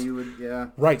Saddles. Wow, you would, yeah.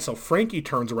 Right, so Frankie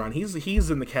turns around. He's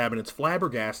in the cabinets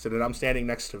flabbergasted, and I'm standing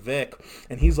next to Vic,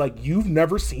 and he's like, you've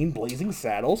never seen Blazing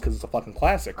Saddles? Because it's a fucking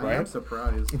classic, right? I'm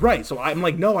surprised. Right, so I'm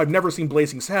like, no, I've never seen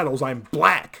Blazing Saddles. I'm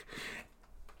black.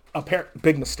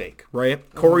 Big mistake,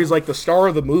 right? Corey's like, the star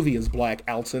of the movie is Black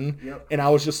Elton. Yep. And I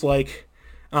was just like,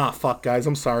 fuck, guys,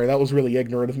 I'm sorry. That was really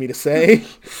ignorant of me to say.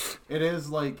 It is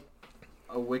like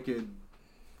a wicked...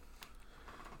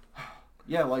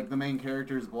 Yeah, like the main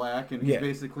character is black, and he's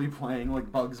basically playing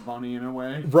like Bugs Bunny in a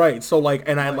way. Right, so like,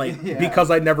 and I because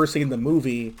I'd never seen the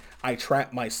movie, I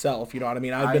trap myself, you know what I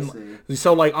mean?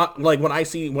 So like when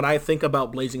I think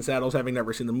about Blazing Saddles, having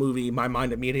never seen the movie, my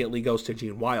mind immediately goes to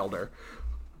Gene Wilder,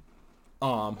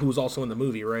 who was also in the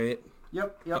movie, right?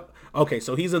 Yep. Okay,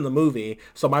 so he's in the movie,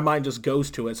 so my mind just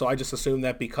goes to it. So I just assume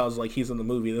that because like he's in the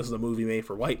movie, this is a movie made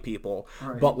for white people.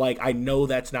 Right. But like I know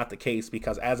that's not the case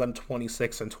because as I'm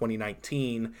 26 in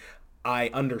 2019, I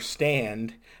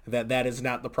understand that that is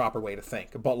not the proper way to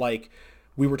think. But like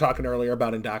we were talking earlier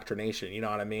about indoctrination, you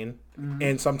know what I mean? Mm-hmm.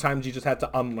 And sometimes you just have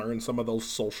to unlearn some of those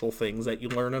social things that you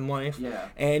learn in life. Yeah.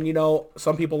 And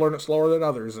some people learn it slower than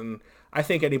others, and I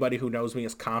think anybody who knows me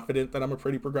is confident that I'm a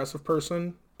pretty progressive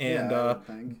person and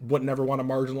would never want to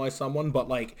marginalize someone. But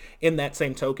like in that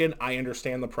same token, I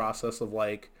understand the process of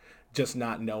like just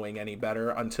not knowing any better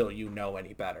until you know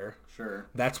any better. Sure.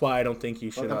 That's why I don't think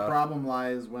you should. But the problem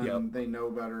lies when they know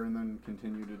better and then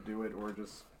continue to do it, or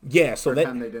just so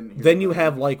then you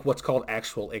have like what's called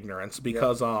actual ignorance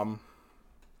because a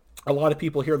lot of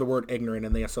people hear the word ignorant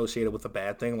and they associate it with a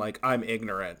bad thing. Like I'm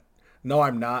ignorant. No,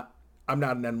 I'm not. I'm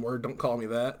not an N-word. Don't call me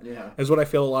that. Yeah. Is what I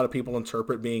feel a lot of people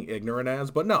interpret being ignorant as.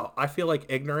 But no, I feel like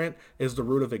ignorant is the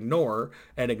root of ignore,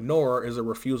 and ignore is a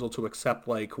refusal to accept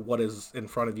like what is in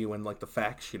front of you and like the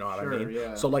facts. You know what I mean?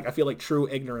 Yeah. So like I feel like true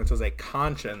ignorance is a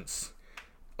conscious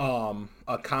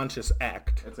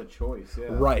act. It's a choice. Yeah.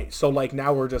 Right. So like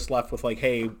now we're just left with like,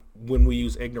 hey, when we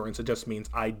use ignorance, it just means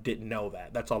I didn't know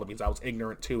that. That's all it means. I was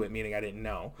ignorant to it, meaning I didn't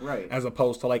know. Right. As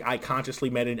opposed to like I consciously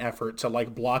made an effort to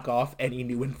like block off any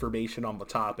new information on the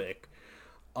topic.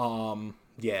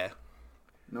 Yeah.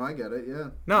 No, I get it. Yeah.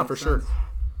 No, for sure.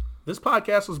 This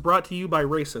podcast was brought to you by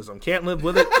racism. Can't live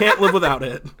with it. Can't live without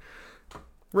it.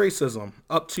 Racism.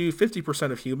 Up to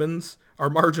 50% of humans are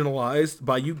marginalized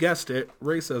by, you guessed it,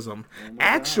 racism.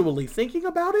 Actually, thinking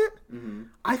about it,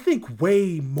 I think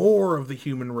way more of the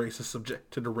human race is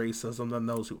subjected to racism than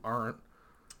those who aren't.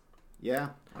 Yeah.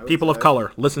 People of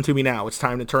color, listen to me now. It's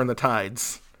time to turn the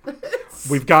tides.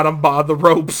 We've got them by the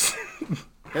ropes.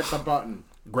 Hit the button.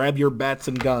 Grab your bats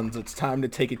and guns. It's time to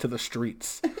take it to the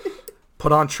streets.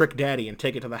 Put on Trick Daddy and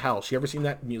take it to the house. You ever seen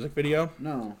that music video?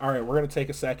 No. All right, we're going to take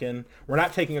a second. We're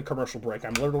not taking a commercial break.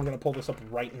 I'm literally going to pull this up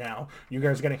right now. You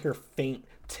guys are going to hear faint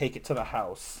Take It to the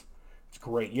House. It's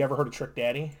great. You ever heard of Trick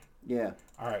Daddy? Yeah.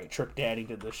 All right, Trick Daddy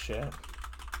did this shit.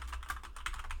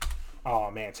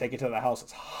 Oh, man, Take It to the House.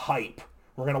 It's hype.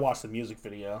 We're going to watch the music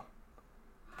video.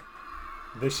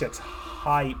 This shit's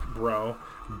hype, bro.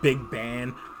 Big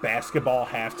band, basketball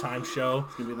halftime show.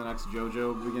 It's going to be the next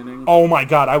JoJo beginning. Oh my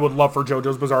god, I would love for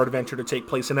JoJo's Bizarre Adventure to take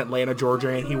place in Atlanta, Georgia,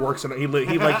 and he works in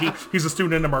he's a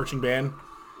student in a marching band.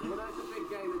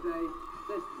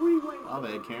 Oh,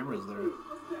 they had cameras there.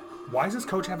 Why does this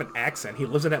coach have an accent? He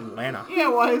lives in Atlanta. Yeah,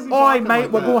 why is he Oi, talking mate,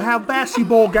 like we're that? going to have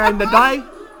basketball game today.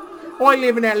 I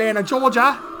live in Atlanta,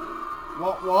 Georgia.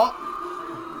 What?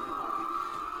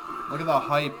 Look at the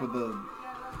hype with the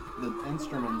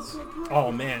instruments.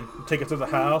 Oh, man. Take it to the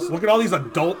house. Look at all these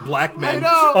adult black men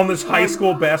know. on this high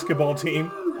school basketball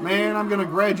team. Man, I'm going to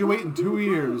graduate in 2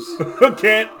 years.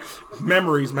 Can't.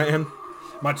 Memories, man.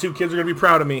 My 2 kids are going to be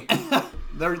proud of me.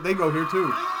 They go here,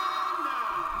 too.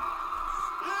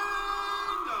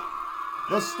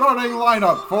 The starting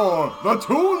lineup for the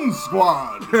Toon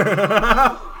Squad.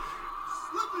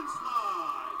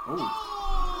 Oh.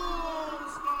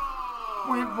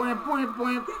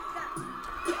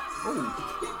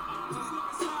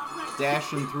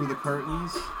 dashing through the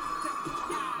curtains.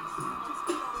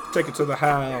 Take it to the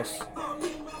house.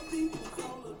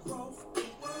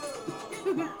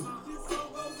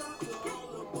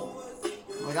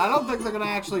 Like, I don't think they're gonna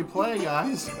actually play,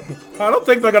 guys. I don't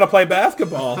think they're gonna play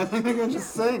basketball. I think they're gonna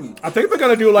just sing. I think they're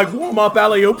gonna do like warm-up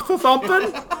alley-oops or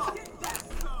something.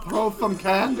 Throw some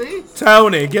candy.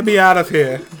 Tony, get me out of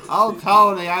here. Oh,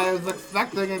 Tony, I was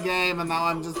expecting a game and now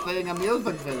I'm just seeing a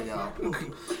music video.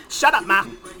 Shut up,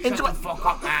 man. Enjoy. Shut the fuck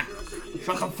up, man.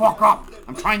 Shut the fuck up.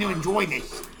 I'm trying to enjoy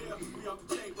this.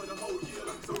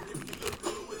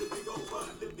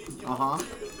 Uh-huh.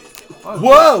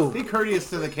 Whoa! Be courteous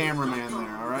to the cameraman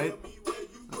there, alright?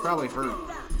 That probably hurt.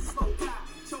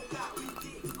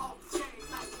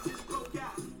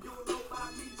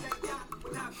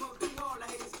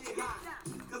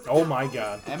 Oh my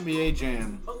god. NBA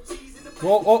Jam.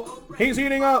 Whoa, oh, he's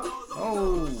heating up.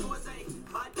 Oh.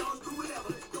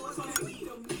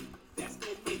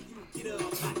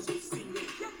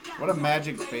 What a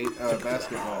magic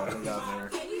basketball we got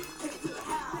there.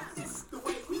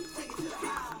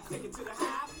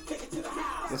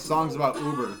 This song's about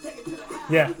Uber.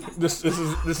 Yeah, this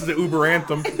is the Uber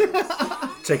anthem.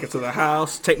 Take it to the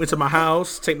house. Take me to my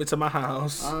house. Take me to my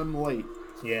house. I'm late.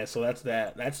 Yeah, so that's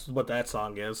that. That's what that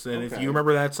song is. And if Okay. you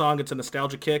remember that song, it's a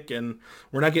nostalgia kick, and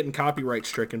we're not getting copyright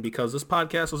stricken because this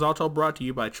podcast was also brought to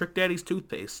you by Trick Daddy's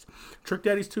Toothpaste. Trick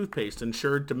Daddy's Toothpaste,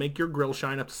 ensured to make your grill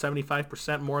shine up to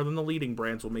 75% more than the leading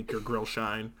brands will make your grill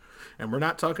shine. And we're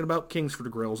not talking about Kingsford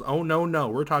grills. Oh, no.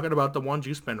 We're talking about the ones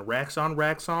you spend racks on,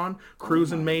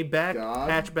 cruising Maybach, God.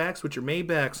 hatchbacks with your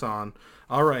Maybachs on.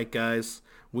 All right, guys.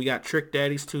 We got Trick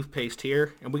Daddy's Toothpaste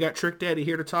here, and we got Trick Daddy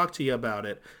here to talk to you about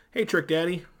it. Hey, Trick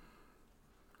Daddy.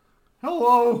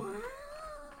 Hello.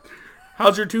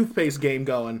 How's your toothpaste game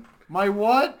going? My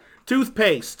what?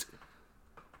 Toothpaste.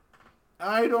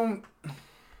 I don't...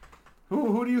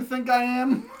 Who do you think I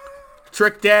am?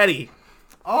 Trick Daddy.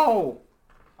 Oh.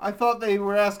 I thought they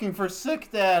were asking for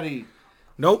Sick Daddy.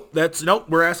 Nope,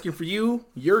 we're asking for you.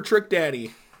 You're Trick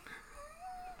Daddy.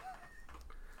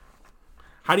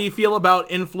 How do you feel about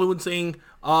influencing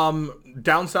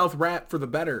down south rap for the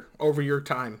better over your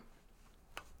time?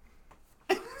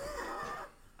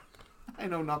 I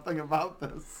know nothing about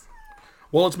this.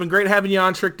 Well, it's been great having you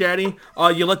on, Trick Daddy.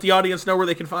 You let the audience know where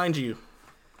they can find you.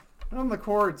 On the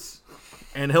courts.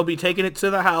 And he'll be taking it to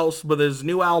the house with his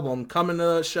new album coming to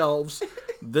the shelves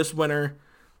this winter.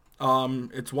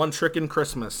 It's One Trickin'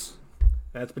 Christmas.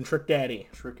 That's been Trick Daddy.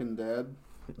 Trickin' Dad.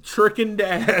 Trickin'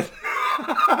 Dad.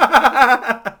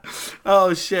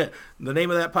 Oh, shit. The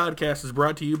name of that podcast is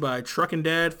brought to you by Truckin'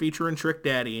 Dad featuring Trick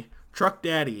Daddy. Truck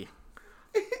Daddy.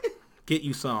 Get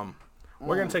you some.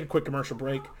 We're going to take a quick commercial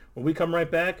break. When we come right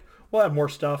back, we'll have more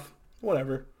stuff.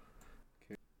 Whatever.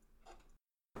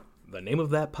 The name of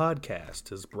that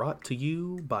podcast is brought to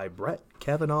you by Brett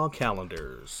Kavanaugh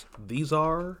Calendars. These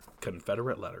are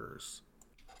Confederate letters.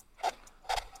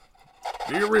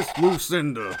 Dearest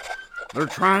Lucinda, they're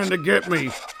trying to get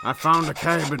me. I found a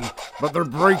cabin, but they're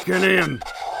breaking in.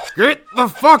 Get the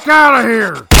fuck out of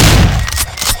here!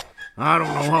 I don't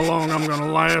know how long I'm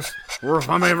gonna last, or if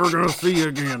I'm ever gonna see you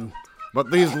again. But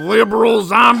these liberal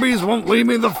zombies won't leave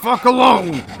me the fuck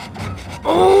alone.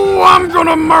 Oh, I'm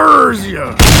gonna murder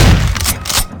you!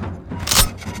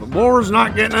 The war's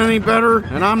not getting any better,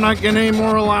 and I'm not getting any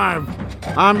more alive.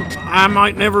 I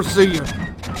might never see you.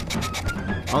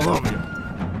 I love you.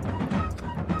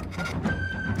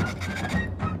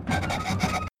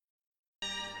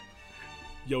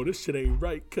 Yo, this shit ain't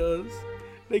right, cuz.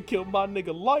 They killed my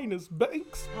nigga Linus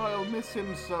Banks. I'll miss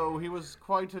him so. He was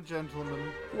quite a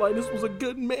gentleman. Linus was a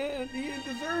good man. He didn't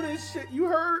deserve this shit. You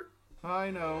heard?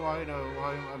 I know.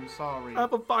 I'm sorry.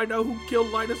 If I find out who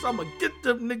killed Linus, I'ma get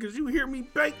them niggas. You hear me,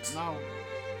 Banks? No.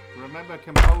 Remember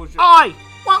composure. Oi!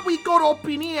 What we got up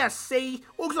in here, see?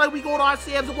 Looks like we got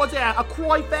ourselves, what's that, a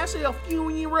cry fest at a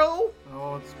funeral?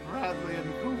 Oh, it's Bradley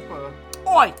and Cooper.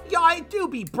 Oi! Yeah, it do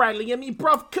be Bradley and me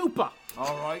bruv Cooper.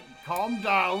 Alright, calm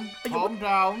down. you- Calm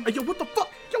down. Hey, yo, what the fuck?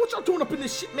 Yo, what y'all doing up in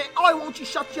this shit, man? Oi, won't you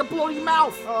shut your bloody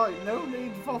mouth? Alright, no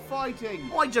need for fighting.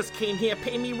 I just came here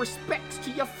paying me respects to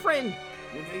your friend.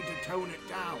 You need to tone it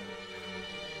down.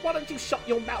 Why don't you shut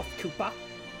your mouth, Cooper?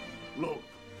 Look,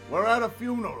 we're at a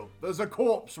funeral. There's a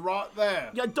corpse right there.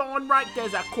 You're darn right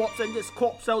there's a corpse, and this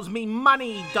corpse owes me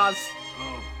money, he does.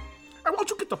 Oh. Hey, why don't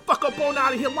you get the fuck up on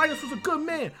out of here? Linus was a good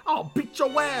man. I'll beat your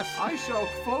ass. I shall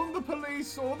phone the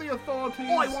police or the authorities.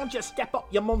 Oi, why don't you step up?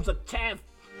 Your mum's a tav.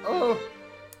 Oh,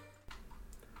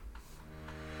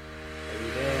 Hey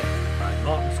there, I'm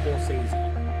Martin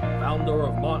Scorsese, founder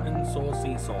of Martin Sauce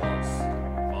Seesaws.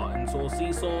 Martin Sauce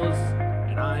Seesaws,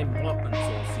 and I'm Martin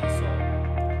Sauce Seesaw.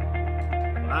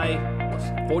 I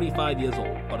was 45 years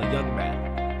old, but a young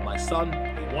man. My son,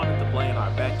 he wanted to play in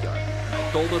our backyard. And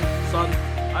I told him, son,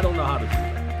 I don't know how to do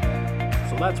that.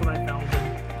 So that's when I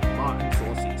founded Martin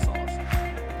Saw Sea Saws.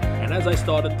 And as I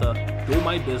started to do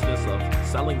my business of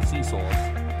selling seesaws,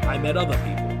 I met other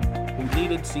people who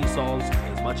needed seesaws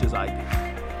as much as I did.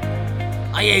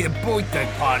 I ate a birthday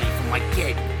party for my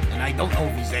kid, and I don't know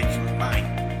if he's actually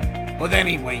mine. But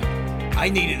anyway, I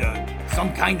needed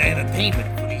some kind of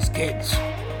entertainment for these kids.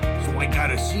 So I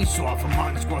got a seesaw from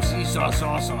Martin Score Seesaw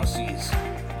Sauces.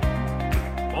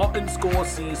 Martin Score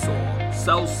Seesaw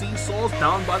sells seesaws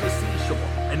down by the seashore,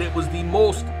 and it was the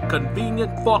most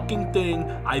convenient fucking thing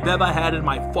I've ever had in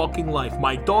my fucking life.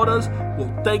 My daughters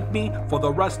will thank me for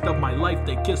the rest of my life.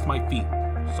 They kissed my feet.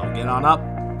 So get on up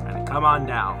and come on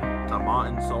down to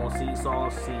Martin Saw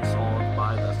Seesaws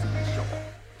by the seashore.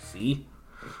 See?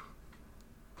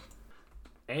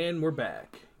 And we're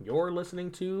back. You're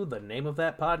listening to the name of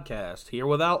that podcast. Here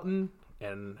with Alton,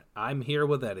 and I'm here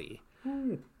with Eddie.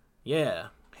 Yeah.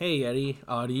 Hey, Eddie.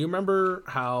 Do you remember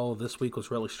how this week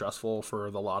was really stressful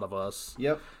for the lot of us?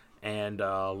 Yep. And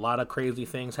a lot of crazy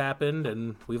things happened,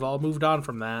 and we've all moved on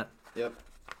from that. Yep.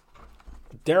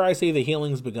 Dare I say the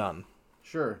healing's begun?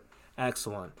 Sure.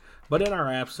 Excellent. But in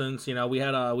our absence, you know, we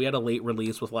had a late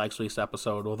release with last week's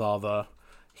episode with all the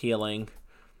healing.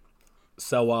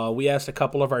 So we asked a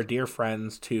couple of our dear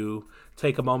friends to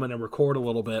take a moment and record a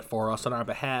little bit for us on our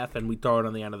behalf, and we throw it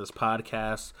on the end of this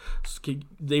podcast.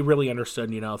 They really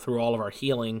understood, you know, through all of our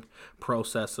healing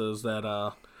processes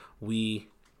that we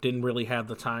didn't really have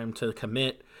the time to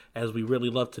commit as we really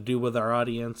love to do with our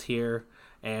audience here.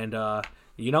 And,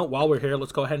 you know, while we're here,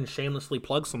 let's go ahead and shamelessly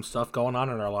plug some stuff going on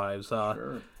in our lives.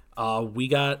 Sure. We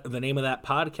got the name of that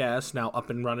podcast now up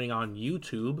and running on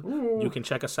YouTube. Ooh. You can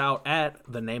check us out at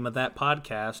the name of that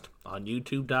podcast on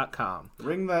youtube.com.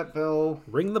 Ring that bell.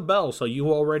 Ring the bell so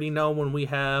you already know when we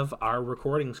have our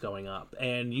recordings going up.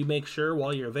 And you make sure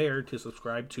while you're there to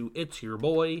subscribe to It's Your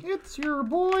Boy. It's Your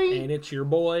Boy. And It's Your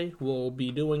Boy will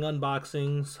be doing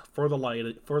unboxings for the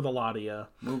lot of you.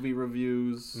 Movie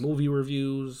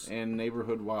reviews. And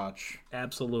Neighborhood Watch.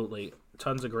 Absolutely.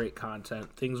 Tons of great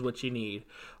content, things what you need.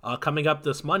 Coming up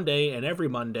this Monday and every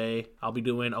Monday, I'll be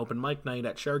doing open mic night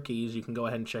at Sharky's. You can go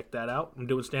ahead and check that out. I'm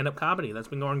doing stand-up comedy. That's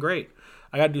been going great.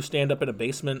 I got to do stand-up in a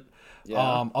basement.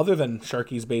 Yeah. Other than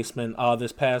Sharky's basement,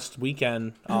 this past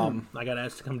weekend, I got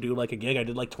asked to come do like a gig. I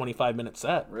did like 25-minute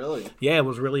set. Really? Yeah, it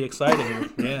was really exciting.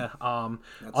 Yeah.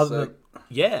 That's sick.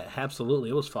 Yeah,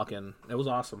 absolutely. It was awesome.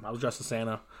 I was dressed as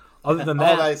Santa. Other than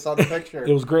that, I saw the picture.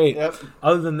 It was great. Yep.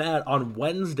 Other than that, on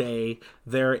Wednesday,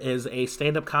 there is a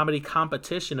stand-up comedy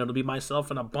competition. It'll be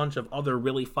myself and a bunch of other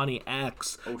really funny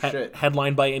acts. Oh, shit.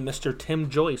 Headlined by a Mr.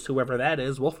 Tim Joyce, whoever that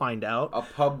is. We'll find out. A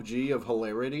PUBG of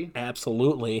hilarity?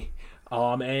 Absolutely.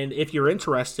 And if you're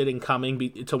interested in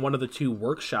coming to one of the two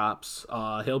workshops,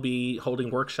 he'll be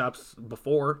holding workshops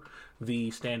before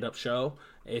the stand-up show.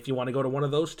 If you want to go to one of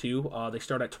those two, they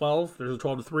start at 12. There's a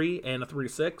 12 to 3 and a 3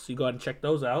 to 6. You go ahead and check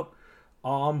those out.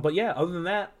 But yeah, other than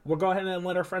that, we'll go ahead and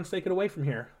let our friends take it away from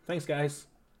here. Thanks, guys.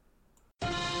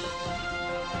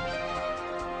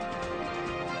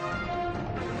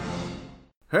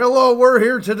 Hello, we're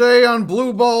here today on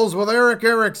Blue Balls with Eric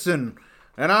Erickson.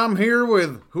 And I'm here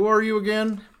with, who are you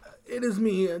again? It is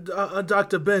me,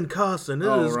 Dr. Ben Carson.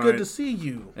 It is good to see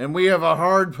you. And we have a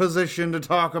hard position to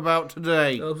talk about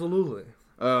today. Absolutely.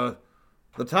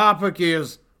 The topic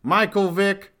is Michael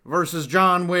Vick versus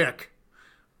John Wick.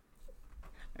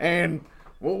 And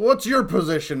what's your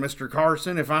position, Mr.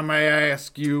 Carson, if I may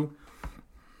ask you?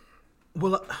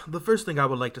 Well, the first thing I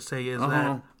would like to say is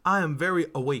that I am very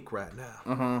awake right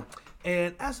now.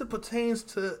 And as it pertains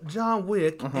to John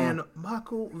Wick and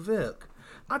Michael Vick,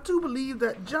 I do believe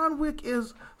that John Wick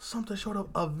is something short of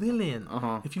a villain,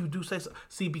 if you do say so.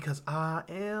 See, because I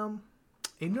am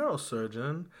a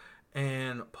neurosurgeon,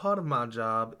 and part of my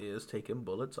job is taking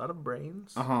bullets out of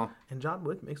brains, and John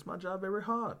Wick makes my job very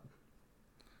hard.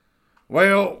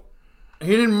 Well, he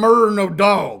didn't murder no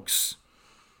dogs.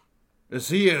 Is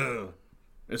he an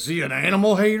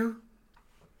animal hater?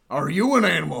 Are you an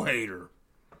animal hater?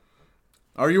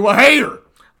 Are you a hater?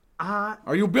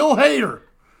 Are you Bill Hader?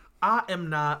 I am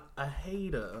not a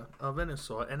hater of any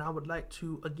sort, and I would like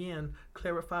to, again,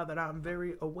 clarify that I'm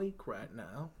very awake right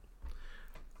now.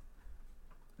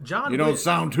 You don't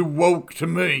sound too woke to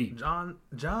me.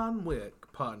 John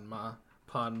Wick, pardon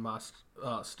my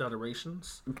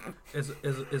stutterations,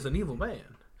 is an evil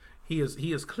man. He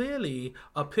is clearly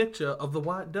a picture of the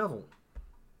White Devil.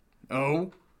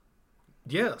 Oh?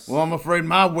 Yes. Well, I'm afraid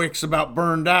my wick's about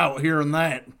burned out hearing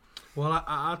that. Well,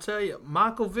 I'll tell you,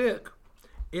 Michael Vick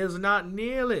is not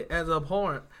nearly as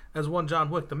abhorrent as one John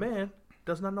Wick, the man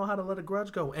does not know how to let a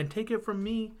grudge go. And take it from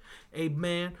me, a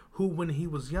man who, when he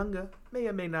was younger, may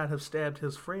or may not have stabbed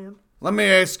his friend. Let me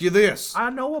ask you this. I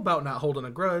know about not holding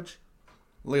a grudge.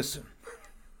 Listen.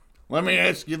 Let me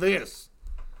ask you this.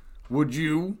 Would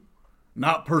you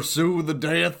not pursue the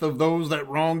death of those that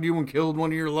wronged you and killed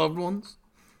one of your loved ones?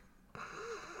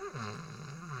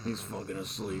 He's fucking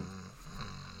asleep.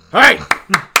 Hey!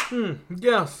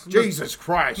 Yes. Jesus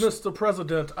Christ. Mr.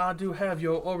 President, I do have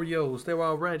your Oreos. They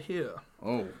are right here.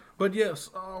 Oh. But yes,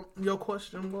 your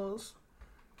question was?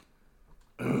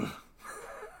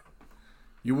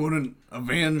 You wouldn't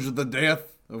avenge the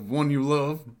death of one you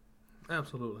love?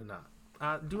 Absolutely not.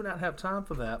 I do not have time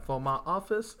for that, for my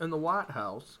office in the White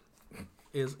House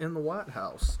is in the White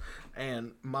House,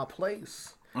 and my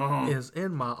place is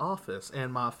in my office,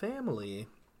 and my family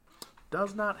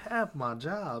does not have my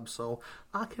job, so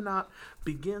I cannot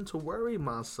begin to worry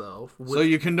myself with... So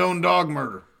you condone dog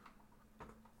murder?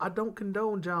 I don't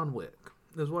condone John Wick,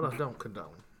 is what I don't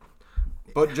condone.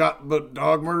 But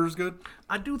dog murder is good?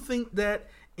 I do think that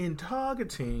in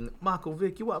targeting Michael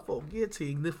Vick, you are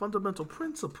forgetting the fundamental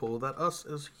principle that us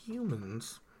as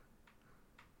humans...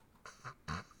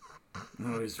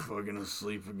 Oh, he's fucking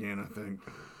asleep again, I think.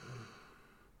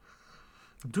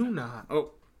 do not...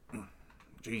 Oh,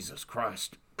 Jesus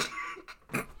Christ.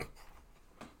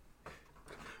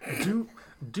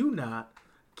 do not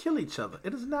kill each other.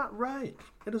 It is not right.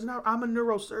 It is not. I'm a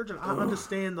neurosurgeon. I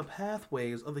understand the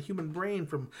pathways of the human brain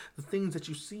from the things that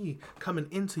you see coming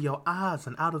into your eyes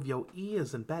and out of your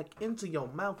ears and back into your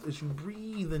mouth as you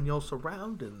breathe in your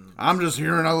surroundings. I'm just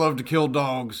hearing I love to kill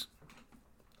dogs.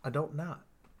 I don't not.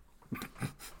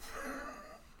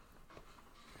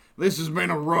 This has been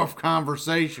a rough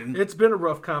conversation. It's been a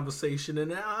rough conversation,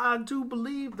 and I do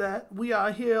believe that we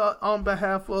are here on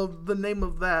behalf of the name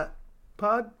of that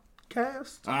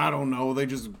podcast. I don't know. They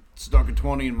just stuck a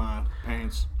 20 in my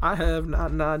pants. I have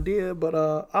not an idea, but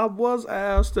I was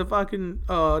asked if I can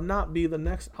not be the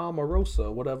next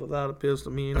Omarosa, whatever that appears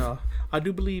to mean. I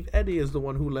do believe Eddie is the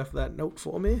one who left that note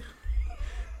for me.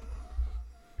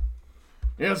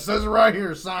 Yeah, it says it right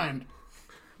here, signed.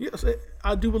 Yes,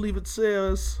 I do believe it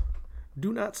says,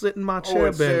 "Do not sit in my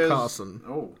chair, Ben Carson."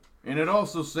 Oh, and it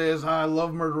also says, "I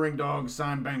love murdering dogs,"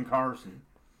 signed Ben Carson.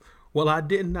 Well, I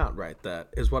did not write that,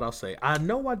 is what I'll say. I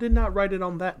know I did not write it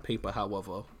on that paper,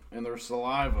 however. And there's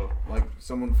saliva, like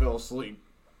someone fell asleep.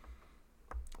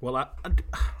 Well,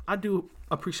 I do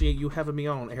appreciate you having me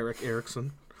on, Eric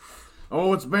Erickson.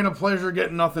 Oh, it's been a pleasure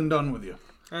getting nothing done with you.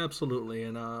 Absolutely,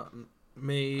 and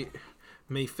may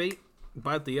fate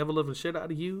bite the ever-living shit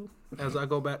out of you as I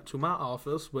go back to my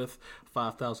office with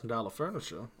 $5,000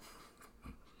 furniture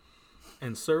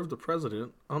and serve the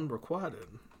president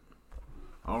unrequited.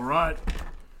 All right.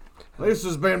 This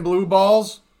has been Blue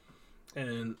Balls.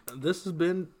 And this has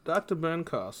been Dr. Ben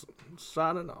Carson,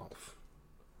 signing off.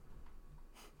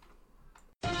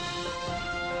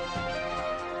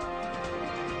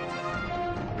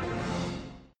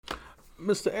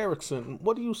 Mr. Erickson,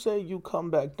 what do you say you come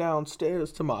back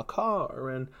downstairs to my car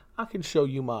and I can show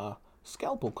you my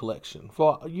scalpel collection?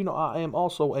 For, I am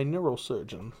also a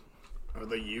neurosurgeon. Are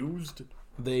they used?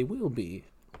 They will be.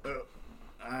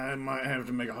 I might have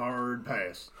to make a hard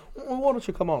pass. Well, why don't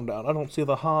you come on down? I don't see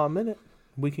the harm in it.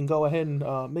 We can go ahead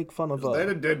and make fun of... Is that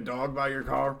a dead dog by your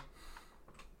car?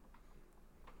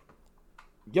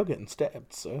 You're getting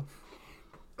stabbed, sir.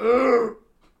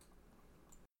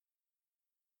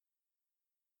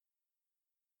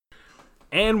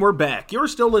 And we're back. You're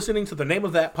still listening to the name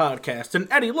of that podcast. And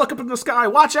Eddie, look up in the sky.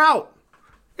 Watch out!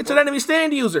 It's an enemy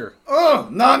stand user. Oh,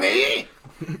 Nani!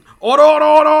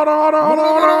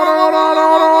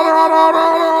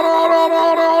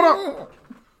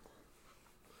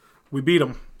 We beat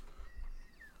him.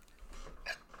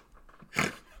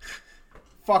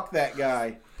 Fuck that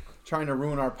guy. Trying to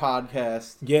ruin our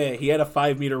podcast. Yeah, he had a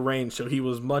 5-meter range, so he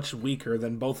was much weaker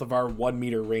than both of our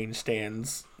 1-meter range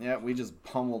stands. Yeah, we just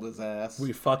pummeled his ass.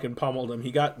 We fucking pummeled him.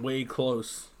 He got way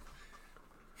close.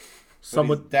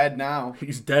 He's dead now.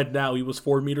 He's dead now. He was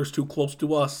 4 meters too close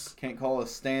to us. Can't call a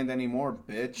stand anymore,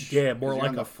 bitch. Yeah, more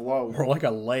like a flow. More like a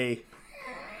lay.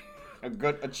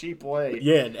 A cheap lay.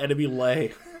 Yeah, an enemy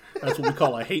lay. That's what we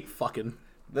call a hate fucking.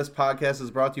 This podcast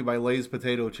is brought to you by Lay's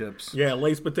Potato Chips. Yeah,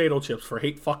 Lay's potato chips for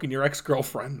hate fucking your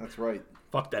ex-girlfriend. That's right.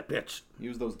 Fuck that bitch.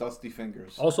 Use those dusty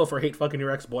fingers. Also for hate fucking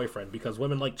your ex-boyfriend, because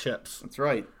women like chips. That's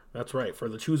right. That's right, for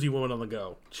the choosy woman on the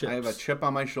go. Chips. I have a chip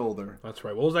on my shoulder. That's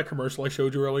right. What was that commercial I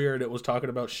showed you earlier? And it was talking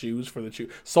about shoes for the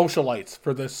socialites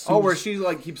for the. Oh, where she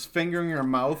like keeps fingering her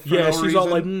mouth. For yeah, no she's reason. all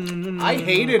like. I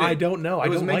hated it. I don't know. It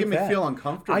was making me that. feel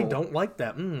uncomfortable. I don't like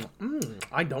that.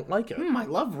 I don't like it. I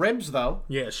love ribs though.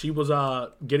 Yeah, she was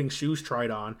getting shoes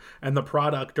tried on, and the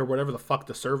product or whatever the fuck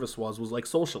the service was like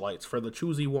socialites for the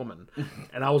choosy woman,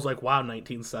 and I was like, wow,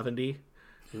 1970.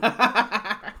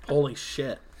 Holy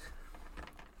shit.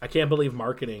 I can't believe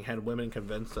marketing had women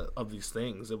convinced of these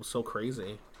things. It was so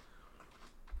crazy.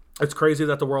 It's crazy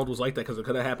that the world was like that because it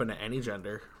could have happened to any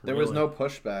gender. There was no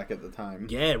pushback at the time.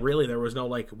 Yeah, really, there was no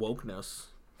like wokeness.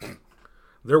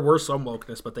 There were some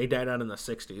wokeness, but they died out in the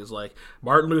 60s. Like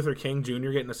Martin Luther King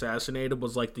Jr. getting assassinated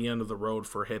was like the end of the road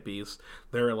for hippies.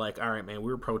 They were like, all right, man,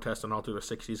 we were protesting all through the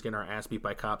 60s, getting our ass beat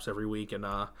by cops every week, and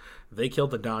they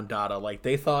killed the Don Dada. Like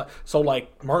they thought so.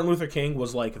 Like Martin Luther King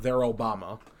was like their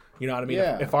Obama. You know what I mean?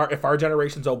 Yeah. If our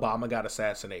generation's Obama got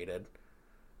assassinated,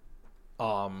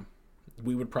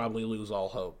 we would probably lose all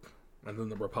hope, and then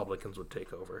the Republicans would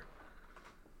take over.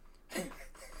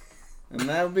 And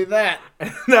that'll be that.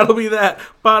 That'll be that.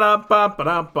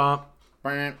 Ba-da-ba-ba-da-ba.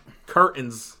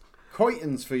 Curtains.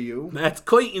 Curtains for you. That's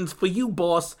curtains for you,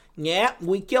 boss. Yeah,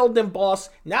 we killed them, boss.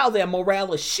 Now their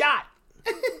morale is shot.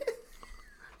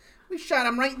 We shot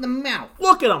him right in the mouth.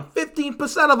 Look at them.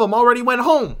 15% of them already went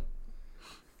home.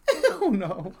 Oh,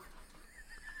 no.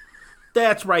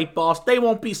 That's right, boss. They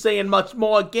won't be saying much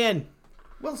more again.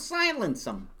 We'll silence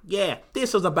them. Yeah,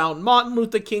 this is about Martin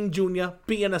Luther King Jr.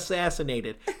 being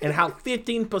assassinated and how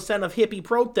 15% of hippie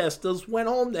protesters went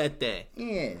home that day.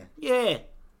 Yeah. Yeah.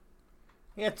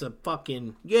 That's a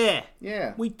fucking... Yeah.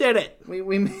 Yeah. We did it. We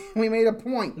made a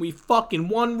point. We fucking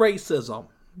won racism.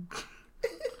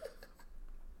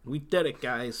 We did it,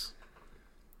 guys.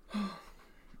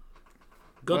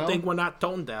 Good thing we're not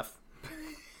tone deaf.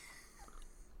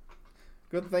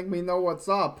 Good thing we know what's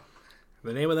up.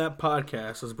 The name of that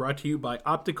podcast is brought to you by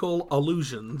Optical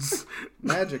Illusions.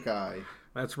 Magic Eye.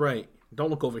 That's right. Don't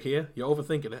look over here. You're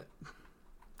overthinking it.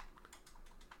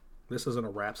 This isn't a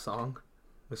rap song.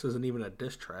 This isn't even a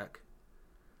diss track.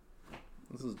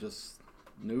 This is just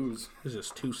news. This is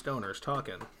just two stoners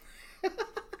talking.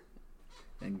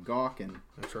 And gawking.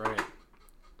 That's right.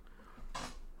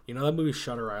 You know that movie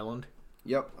Shutter Island?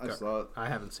 Yep, I saw it. I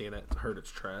haven't seen it. Heard it's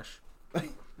trash.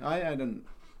 I didn't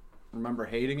remember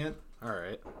hating it. All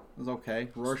right. It was okay.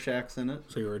 Rorschach's in it.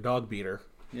 So you're a dog beater.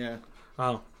 Yeah.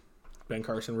 Oh. Ben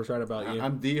Carson was right about you.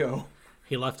 I'm Dio.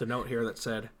 He left a note here that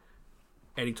said,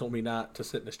 Eddie told me not to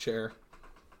sit in his chair.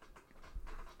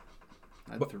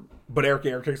 But Eric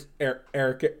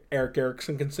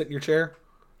Erickson can sit in your chair?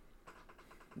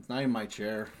 It's not in my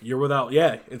chair. You're without...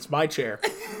 Yeah, it's my chair.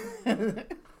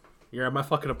 You're at my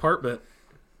fucking apartment.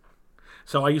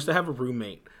 So I used to have a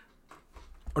roommate.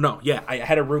 Or no, yeah, I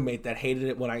had a roommate that hated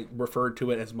it when I referred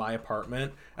to it as my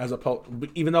apartment, as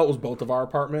even though it was both of our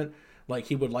apartment. Like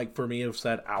he would like for me to have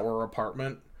said our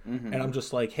apartment, and I'm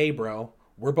just like, hey, bro,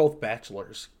 we're both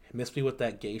bachelors. Miss me with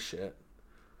that gay shit.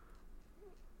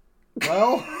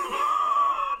 Well,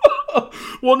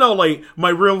 well, no, like my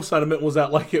real sentiment was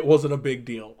that like it wasn't a big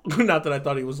deal. Not that I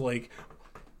thought he was like,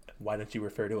 why don't you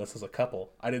refer to us as a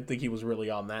couple? I didn't think he was really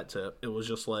on that tip. It was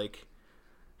just like,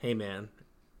 hey, man.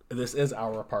 This is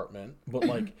our apartment, but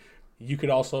like, you could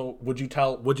also would you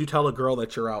tell a girl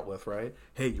that you're out with, right?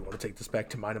 Hey, you want to take this back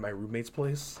to mine and my roommate's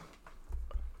place?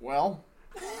 well,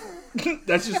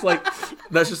 that's just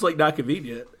like not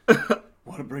convenient.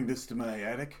 Want to bring this to my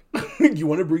attic? You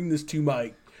want to bring this to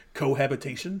my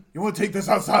cohabitation? You want to take this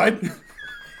outside?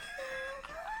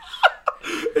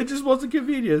 It just wasn't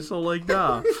convenient, so like,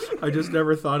 nah. I just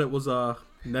never thought it was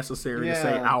necessary to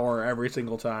say our every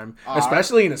single time,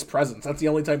 especially in his presence. That's the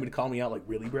only time he'd call me out. Like,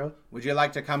 really, bro? would you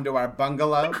like to come to our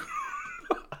bungalow?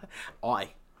 Oi,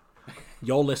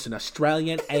 you'll listen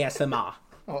Australian ASMR.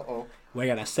 Uh-oh. We're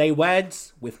gonna say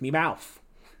words with me mouth.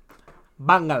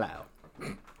 Bungalow,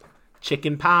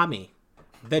 chicken palmy,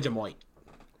 Vegemite,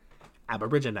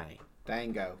 Aborigine,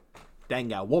 Dango.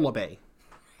 Dango, Wallaby,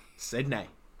 Sydney,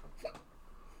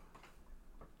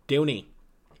 Dooney,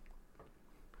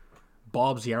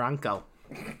 Bob's your uncle,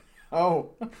 Oh,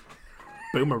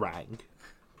 Boomerang,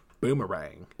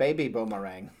 Boomerang, baby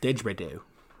boomerang. Didgeridoo,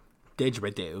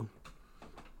 Didgeridoo,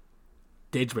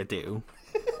 Didgeridoo,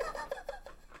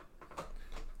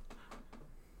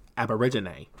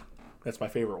 Aborigine. That's my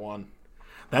favorite one.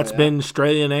 That's been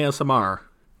Australian ASMR,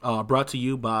 brought to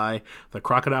you by the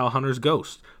Crocodile Hunter's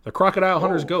Ghost. The Crocodile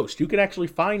Hunter's Ghost. You can actually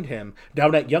find him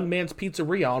down at Young Man's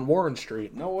Pizzeria on Warren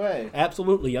Street. No way.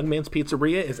 Absolutely, Young Man's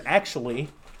Pizzeria is actually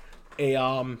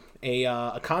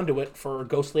a conduit for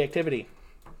ghostly activity.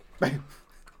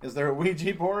 Is there a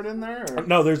Ouija board in there? Or?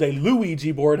 No, there's a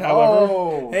Luigi board, however.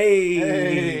 Oh.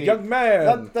 Hey, young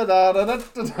man. Hey,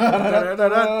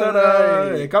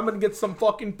 come and get some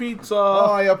fucking pizza.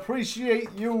 Oh, I appreciate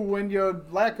you and your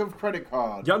lack of credit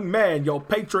card. Young man, your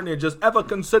patronage is ever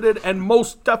considered and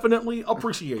most definitely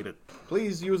appreciated.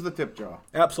 Please use the tip jar.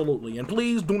 Absolutely. And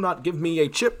please do not give me a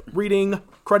chip reading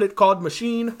credit card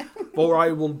machine, or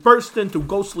I will burst into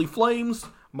ghostly flames.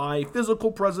 My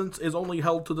physical presence is only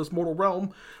held to this mortal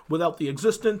realm without the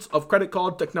existence of credit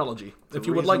card technology. If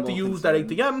you would like to use that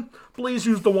ATM, please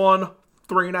use the one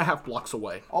 3.5 blocks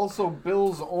away. Also,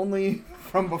 bills only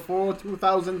from before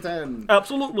 2010.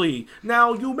 Absolutely.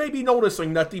 Now, you may be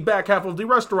noticing that the back half of the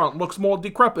restaurant looks more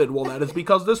decrepit. Well, that is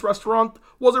because this restaurant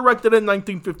was erected in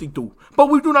 1952. But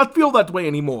we do not feel that way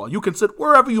anymore. You can sit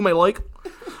wherever you may like.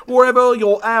 Wherever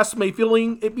your ass may be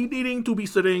needing to be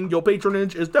sitting, your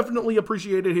patronage is definitely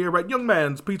appreciated here at Young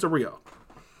Man's Pizzeria.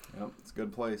 Yep, it's a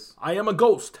good place. I am a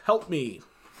ghost. Help me.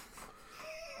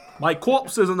 My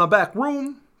corpse is in the back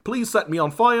room. Please set me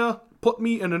on fire. Put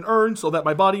me in an urn so that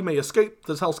my body may escape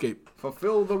this hellscape.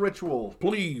 Fulfill the ritual.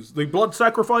 Please, the blood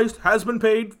sacrificed has been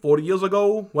paid 40 years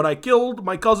ago when I killed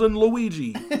my cousin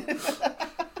Luigi.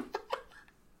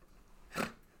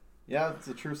 Yeah, it's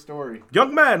a true story.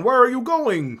 Young man, where are you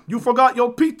going? You forgot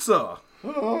your pizza.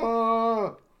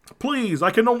 Please,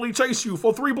 I can only chase you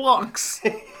for 3 blocks.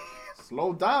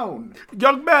 Slow down.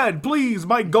 Young man, please,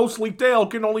 my ghostly tail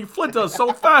can only flitter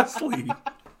so fastly.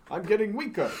 I'm getting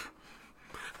weaker.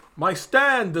 My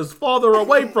stand is farther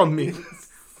away from me.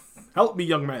 Help me,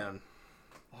 young man.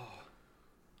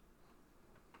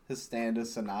 His stand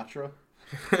is Sinatra.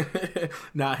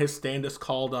 Nah, his stand is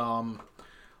called,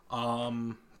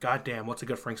 goddamn, what's a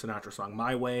good Frank Sinatra song?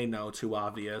 My Way? No, too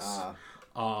obvious.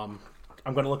 I'm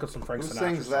gonna look at some Frank Who Sinatra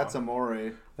sings songs. That's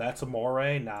Amore? That's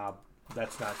Amore? Nah,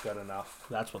 that's not good enough.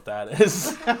 That's what that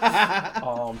is.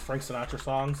 Frank Sinatra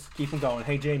songs. Keep them going.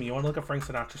 Hey, Jamie, you want to look at Frank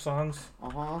Sinatra songs?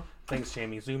 Uh-huh. Thanks,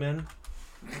 Jamie. Zoom in.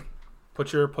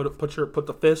 Put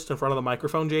the fist in front of the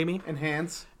microphone, Jamie,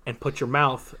 Enhance. and put your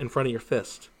mouth in front of your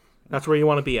fist. That's where you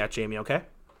want to be at, Jamie. Okay.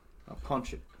 I'll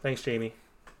punch it. Thanks, Jamie.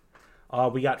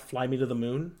 We got Fly Me to the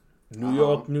Moon, New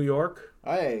York, New York.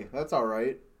 Hey, that's all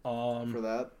right. For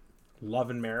that. Love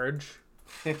and Marriage.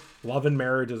 Love and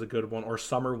Marriage is a good one. Or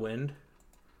Summer Wind.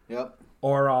 Yep.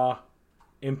 Or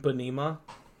Ipanema.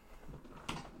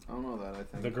 I don't know that, I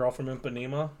think. The Girl from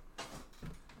Ipanema.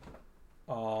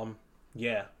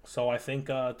 Yeah. So I think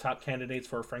top candidates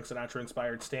for a Frank Sinatra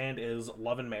inspired stand is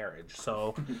Love and Marriage.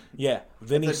 So yeah,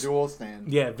 It's a dual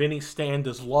stand. Yeah, Vinny's stand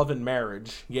is Love and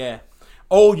Marriage. Yeah.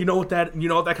 Oh, you know what that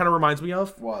kind of reminds me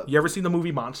of? What? You ever seen the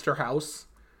movie Monster House?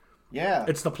 Yeah.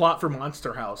 It's the plot for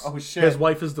Monster House. Oh, shit. His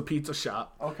wife is the pizza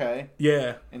shop. Okay.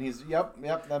 Yeah, And he's, yep,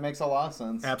 that makes a lot of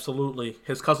sense. absolutely.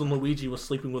 His cousin Luigi was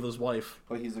sleeping with his wife.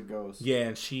 But he's a ghost. Yeah,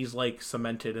 and she's like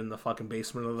cemented in the fucking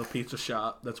basement of the pizza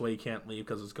shop. That's why he can't leave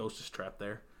because his ghost is trapped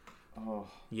there. Oh.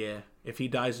 Yeah, if he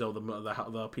dies though,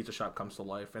 the pizza shop comes to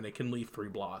life, and it can leave 3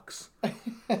 blocks.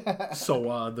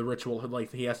 So the ritual,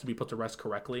 like, he has to be put to rest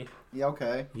correctly. Yeah,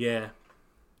 okay. Yeah,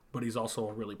 but he's also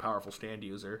a really powerful stand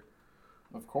user.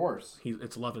 Of course.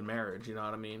 It's love and marriage, you know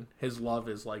what I mean? His love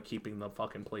is like keeping the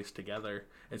fucking place together.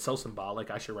 It's so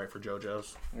symbolic. I should write for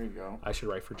JoJo's. There you go. I should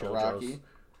write for JoJo's. Iraqi.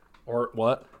 Or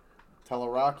what? Tell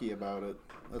Iraqi about it.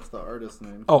 That's the artist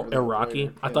name. Oh, Or the Iraqi?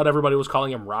 writer. I Yeah. thought everybody was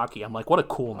calling him Rocky. I'm like, what a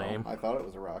cool name. I thought it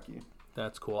was Iraqi.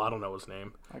 That's cool. I don't know his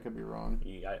name. I could be wrong.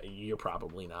 You're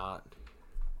probably not.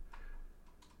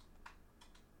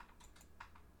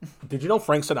 Did you know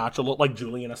Frank Sinatra looked like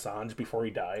Julian Assange before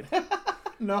he died?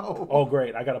 No. Oh,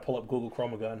 great. I got to pull up Google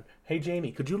Chrome again. Hey,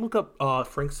 Jamie, could you look up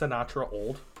Frank Sinatra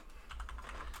old?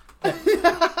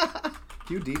 Can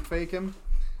you deep fake him?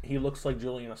 He looks like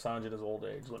Julian Assange at his old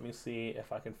age. Let me see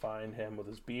if I can find him with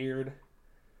his beard.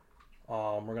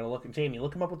 We're going to look at Jamie.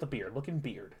 Look him up with the beard. Look in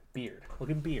beard. Beard.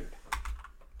 Look in beard.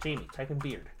 Jamie, type in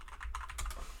beard.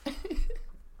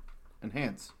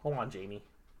 Enhance. Hold on, Jamie.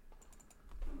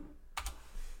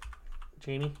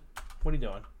 Jamie, what are you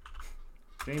doing?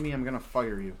 Jamie, I'm gonna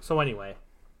fire you. So anyway,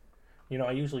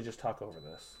 I usually just talk over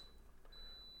this.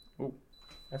 Ooh.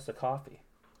 That's the coffee.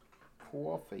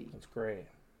 Coffee. That's great.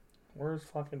 Where's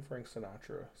fucking Frank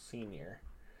Sinatra Sr.?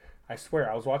 I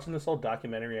swear, I was watching this old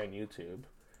documentary on YouTube,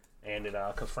 and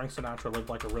because Frank Sinatra lived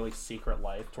like a really secret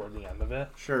life toward the end of it,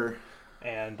 Sure.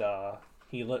 and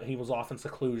he was off in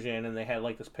seclusion, and they had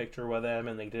like this picture with him,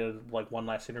 and they did like one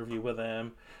last interview with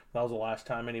him. That was the last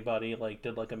time anybody like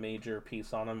did like a major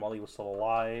piece on him while he was still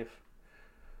alive.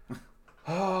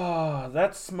 Ah,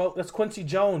 that's smoke. That's Quincy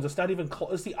Jones. It's not even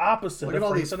close. It's the opposite. Look of at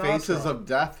all Frank these Sinatra. faces of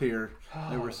death here.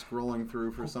 They were scrolling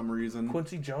through for some reason.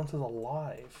 Quincy Jones is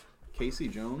alive. Casey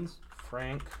Jones?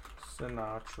 Frank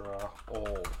Sinatra.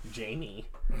 Old. Jamie.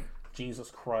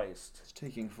 Jesus Christ. It's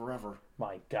taking forever.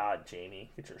 My God,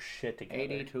 Jamie. Get your shit together.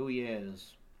 82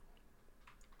 years.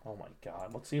 Oh my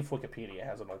God. Let's see if Wikipedia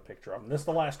has another picture of him. This is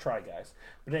the last try, guys.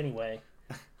 But anyway.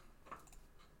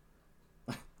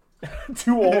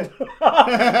 Too old.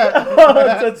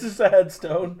 That's just a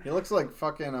headstone. He looks like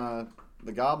fucking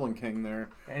the Goblin King there.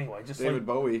 Anyway, just David like...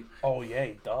 Bowie. Oh, yeah,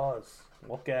 he does.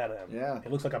 Look at him. Yeah. He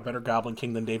looks like a better Goblin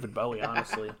King than David Bowie,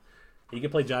 honestly. He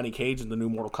could play Johnny Cage in the new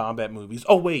Mortal Kombat movies.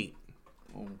 Oh, wait.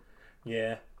 Oh.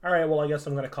 Yeah. All right, well, I guess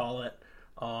I'm going to call it.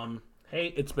 Hey,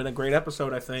 it's been a great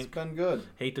episode, I think. It's been good.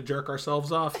 Hate to jerk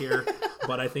ourselves off here,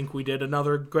 but I think we did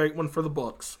another great one for the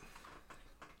books.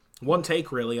 One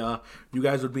take, really. You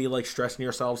guys would be like stressing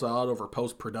yourselves out over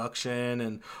post-production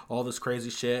and all this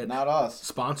crazy shit. Not us.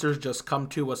 Sponsors, just come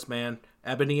to us, man.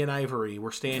 Ebony and Ivory,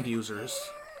 we're stand users.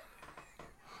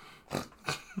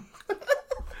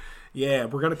 Yeah,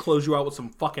 we're going to close you out with some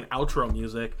fucking outro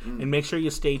music. And make sure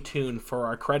you stay tuned for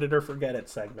our Credit or Forget It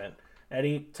segment.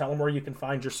 Eddie, tell them where you can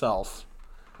find yourself.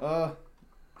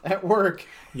 At work.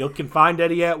 You can find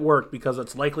Eddie at work because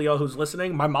it's likely all who's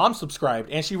listening. My mom subscribed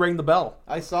and she rang the bell.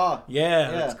 I saw.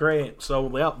 Yeah, that's great.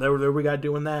 So, yeah, there we got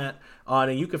doing that.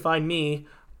 And you can find me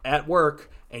at work,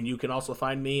 and you can also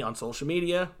find me on social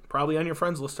media, probably on your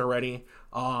friends list already.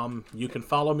 You can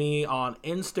follow me on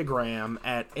Instagram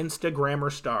at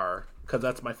Instagrammerstar, because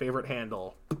that's my favorite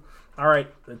handle. All right,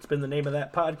 that's been the name of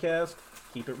that podcast.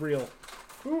 Keep it real.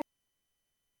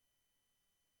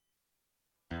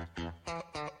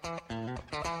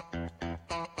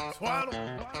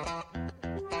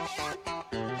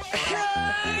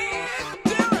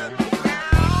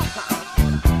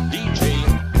 DJ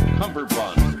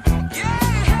Cumberbund.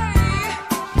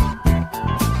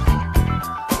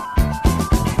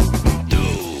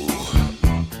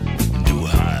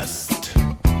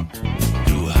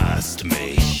 Du hast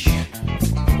mich.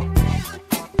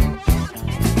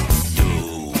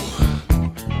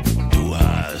 Du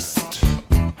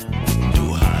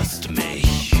hast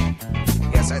mich.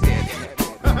 Yes, I did.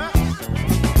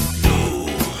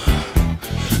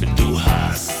 Du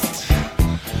hast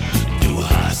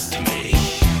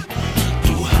mich.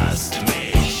 Du hast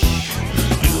mich.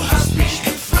 Du hast mich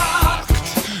gefragt.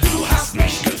 Du hast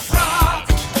mich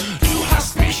gefragt. Du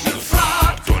hast mich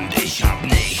gefragt und ich hab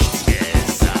nichts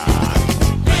gesagt.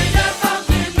 Play that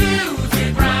funky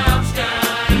music,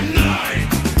 Rammstein. Nein.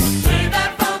 Play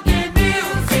that funky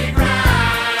music,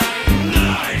 right.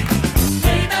 Nein.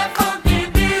 Play that funky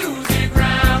music,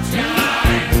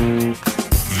 Rammstein.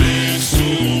 Willst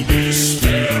du bis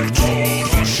der Tod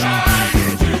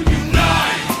verscheidet?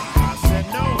 Nein. I said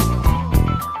no.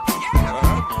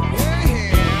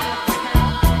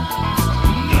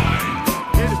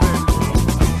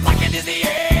 Like in the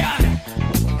air,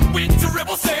 with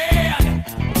terrible sand,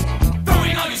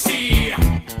 throwing all you see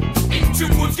into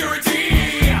obscurity.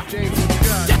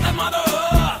 Death and mother,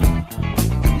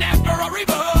 never a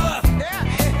rebirth.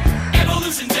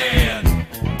 Evolution dead,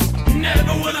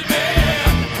 never will it be.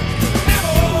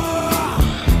 Never.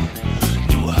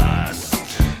 Du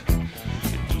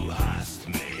hast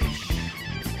mich.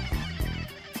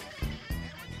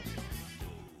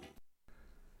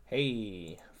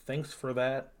 Hey, thanks for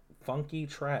that funky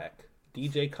track.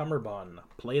 DJ Cummerbund,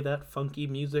 play that funky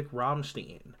music,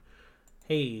 Rammstein.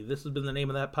 Hey, this has been the name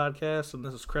of that podcast, and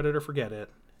this is Credit or Forget It.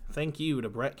 Thank you to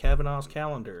Brett Kavanaugh's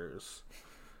Calendars.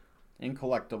 In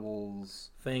collectibles.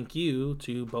 Thank you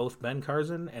to both Ben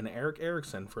Carson and Eric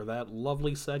Erickson for that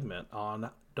lovely segment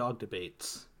on dog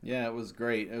debates. Yeah, it was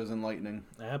great. It was enlightening.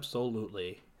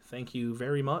 Absolutely. Thank you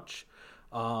very much.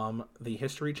 The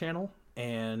History Channel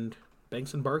and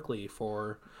Banks and Barkley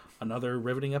for another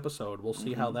riveting episode. We'll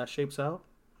see how that shapes out.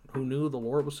 Who knew the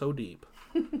lore was so deep?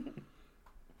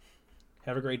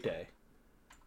 Have a great day.